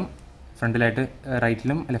 ഹെഡ്ലൈറ്റുകളും ഫ്രണ്ടിലായിട്ട്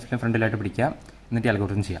റൈറ്റിലും ലെഫ്റ്റിലും ഫ്രണ്ടിലായിട്ട് പിടിക്കുക. എന്നിട്ട്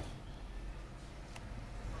അൽഗോരിതം ചെയ്യാം.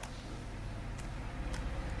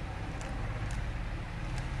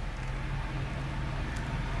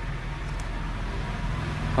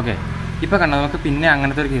 ഓക്കെ, ഇപ്പോൾ കണ്ടോ നമുക്ക് പിന്നെ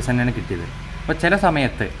അങ്ങനത്തെ ഒരു കേസ് തന്നെയാണ് കിട്ടിയത്. അപ്പോൾ ചില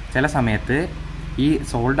സമയത്ത് ഈ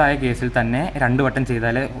സോൾവ് ആയ കേസിൽ തന്നെ 2 വട്ടം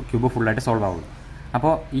ചെയ്താൽ ക്യൂബ് ഫുള്ളായിട്ട് സോൾവ് ആവുള്ളൂ.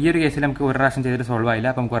 അപ്പോൾ ഈ ഒരു കേസിൽ നമുക്ക് ഒരു പ്രാവശ്യം ചെയ്തിട്ട് സോൾവ് ആയില്ല,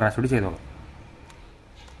 അപ്പോൾ നമുക്ക് ഒരു പ്രാവശ്യം കൂടി ചെയ്തോളാം.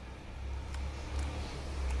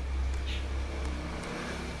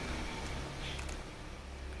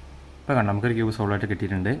 ഇപ്പോൾ കണ്ടോ നമുക്കൊരു ക്യൂബ് സോൾവ് ആയിട്ട്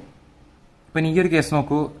കിട്ടിയിട്ടുണ്ട്. ഇപ്പം ഈ ഒരു കേസ്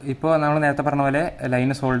നോക്കൂ. ഇപ്പോൾ നമ്മൾ നേരത്തെ പറഞ്ഞ പോലെ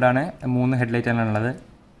ലൈന് സോൾഡ് ആണ്, 3 ഹെഡ്ലൈറ്റാണ് ഉള്ളത്.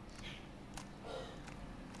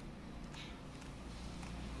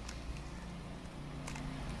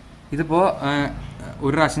 ഇതിപ്പോൾ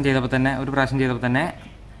ഒരു പ്രാവശ്യം ചെയ്തപ്പോൾ തന്നെ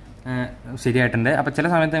ശരിയായിട്ടുണ്ട്. അപ്പോൾ ചില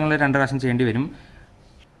സമയത്ത് നിങ്ങൾ 2 പ്രാവശ്യം ചെയ്യേണ്ടി വരും.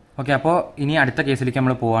 ഓക്കെ, അപ്പോൾ ഇനി അടുത്ത കേസിലേക്ക്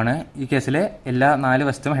നമ്മൾ പോവാണ്. ഈ കേസിൽ എല്ലാ 4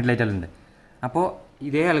 വശത്തും ഹെഡ്ലൈറ്റുകളുണ്ട്. അപ്പോൾ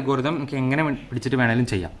ഇതേ അൽഗോരിതം നമുക്ക് എങ്ങനെ പിടിച്ചിട്ട് വേണമെങ്കിലും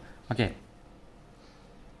ചെയ്യാം. ഓക്കെ,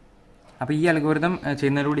 അപ്പോൾ ഈ അൽഗോരിതം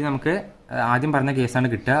ചെയ്യുന്നതിലൂടെ നമുക്ക് ആദ്യം പറഞ്ഞ കേസാണ്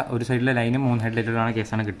കിട്ടുക. ഒരു സൈഡിലെ ലൈന് 3 ഹെഡ്ലൈറ്റുകളാണ്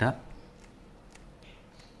കേസാണ് കിട്ടുക.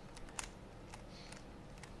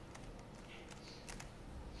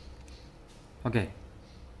 ഓക്കെ,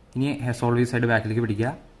 ഇനി സോൾവ് സൈഡ് ബാക്കിലേക്ക് പിടിക്കുക.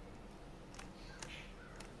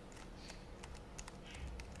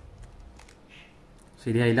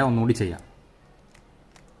 ശരിയായില്ല, ഒന്നുകൂടി ചെയ്യാം.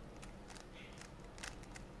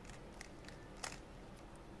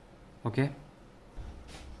 ഓക്കെ,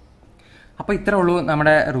 അപ്പോൾ ഇത്രേ ഉള്ളൂ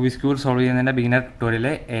നമ്മുടെ റൂബിക്സ് ക്യൂബ് സോൾവ് ചെയ്യുന്നതിൻ്റെ ബിഗിനർ ട്യൂട്ടോറിയൽ.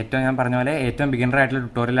 ഞാൻ പറഞ്ഞ പോലെ ഏറ്റവും ബിഗിനർ ആയിട്ടുള്ള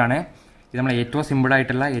ട്യൂട്ടോറിയലാണ് ഇത്. നമ്മൾ ഏറ്റവും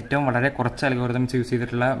സിമ്പിളായിട്ടുള്ള വളരെ കുറച്ച് അൽഗോരിതംസ് യൂസ്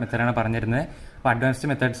ചെയ്തിട്ടുള്ള മെത്തേഡാണ് പറഞ്ഞിരുന്നത്. അപ്പോൾ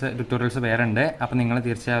അഡ്വാൻസ്ഡ് ട്യൂട്ടോറിയൽസ് വേറെ ഉണ്ട്. അപ്പോൾ നിങ്ങൾ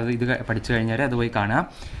തീർച്ചയായും ഇത് പഠിച്ചു കഴിഞ്ഞാൽ അത് പോയി കാണാം.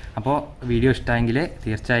 അപ്പോൾ വീഡിയോ ഇഷ്ടമായെങ്കിൽ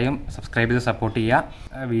തീർച്ചയായും സബ്സ്ക്രൈബ് ചെയ്ത് സപ്പോർട്ട്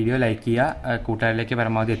ചെയ്യുക, വീഡിയോ ലൈക്ക് ചെയ്യുക, കൂട്ടുകാരിലേക്ക്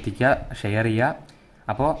പരമാവധി എത്തിക്കുക, ഷെയർ ചെയ്യുക.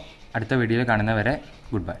 അപ്പോൾ അടുത്ത വീഡിയോയിൽ കാണുന്നവരെ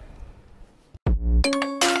ഗുഡ് ബൈ.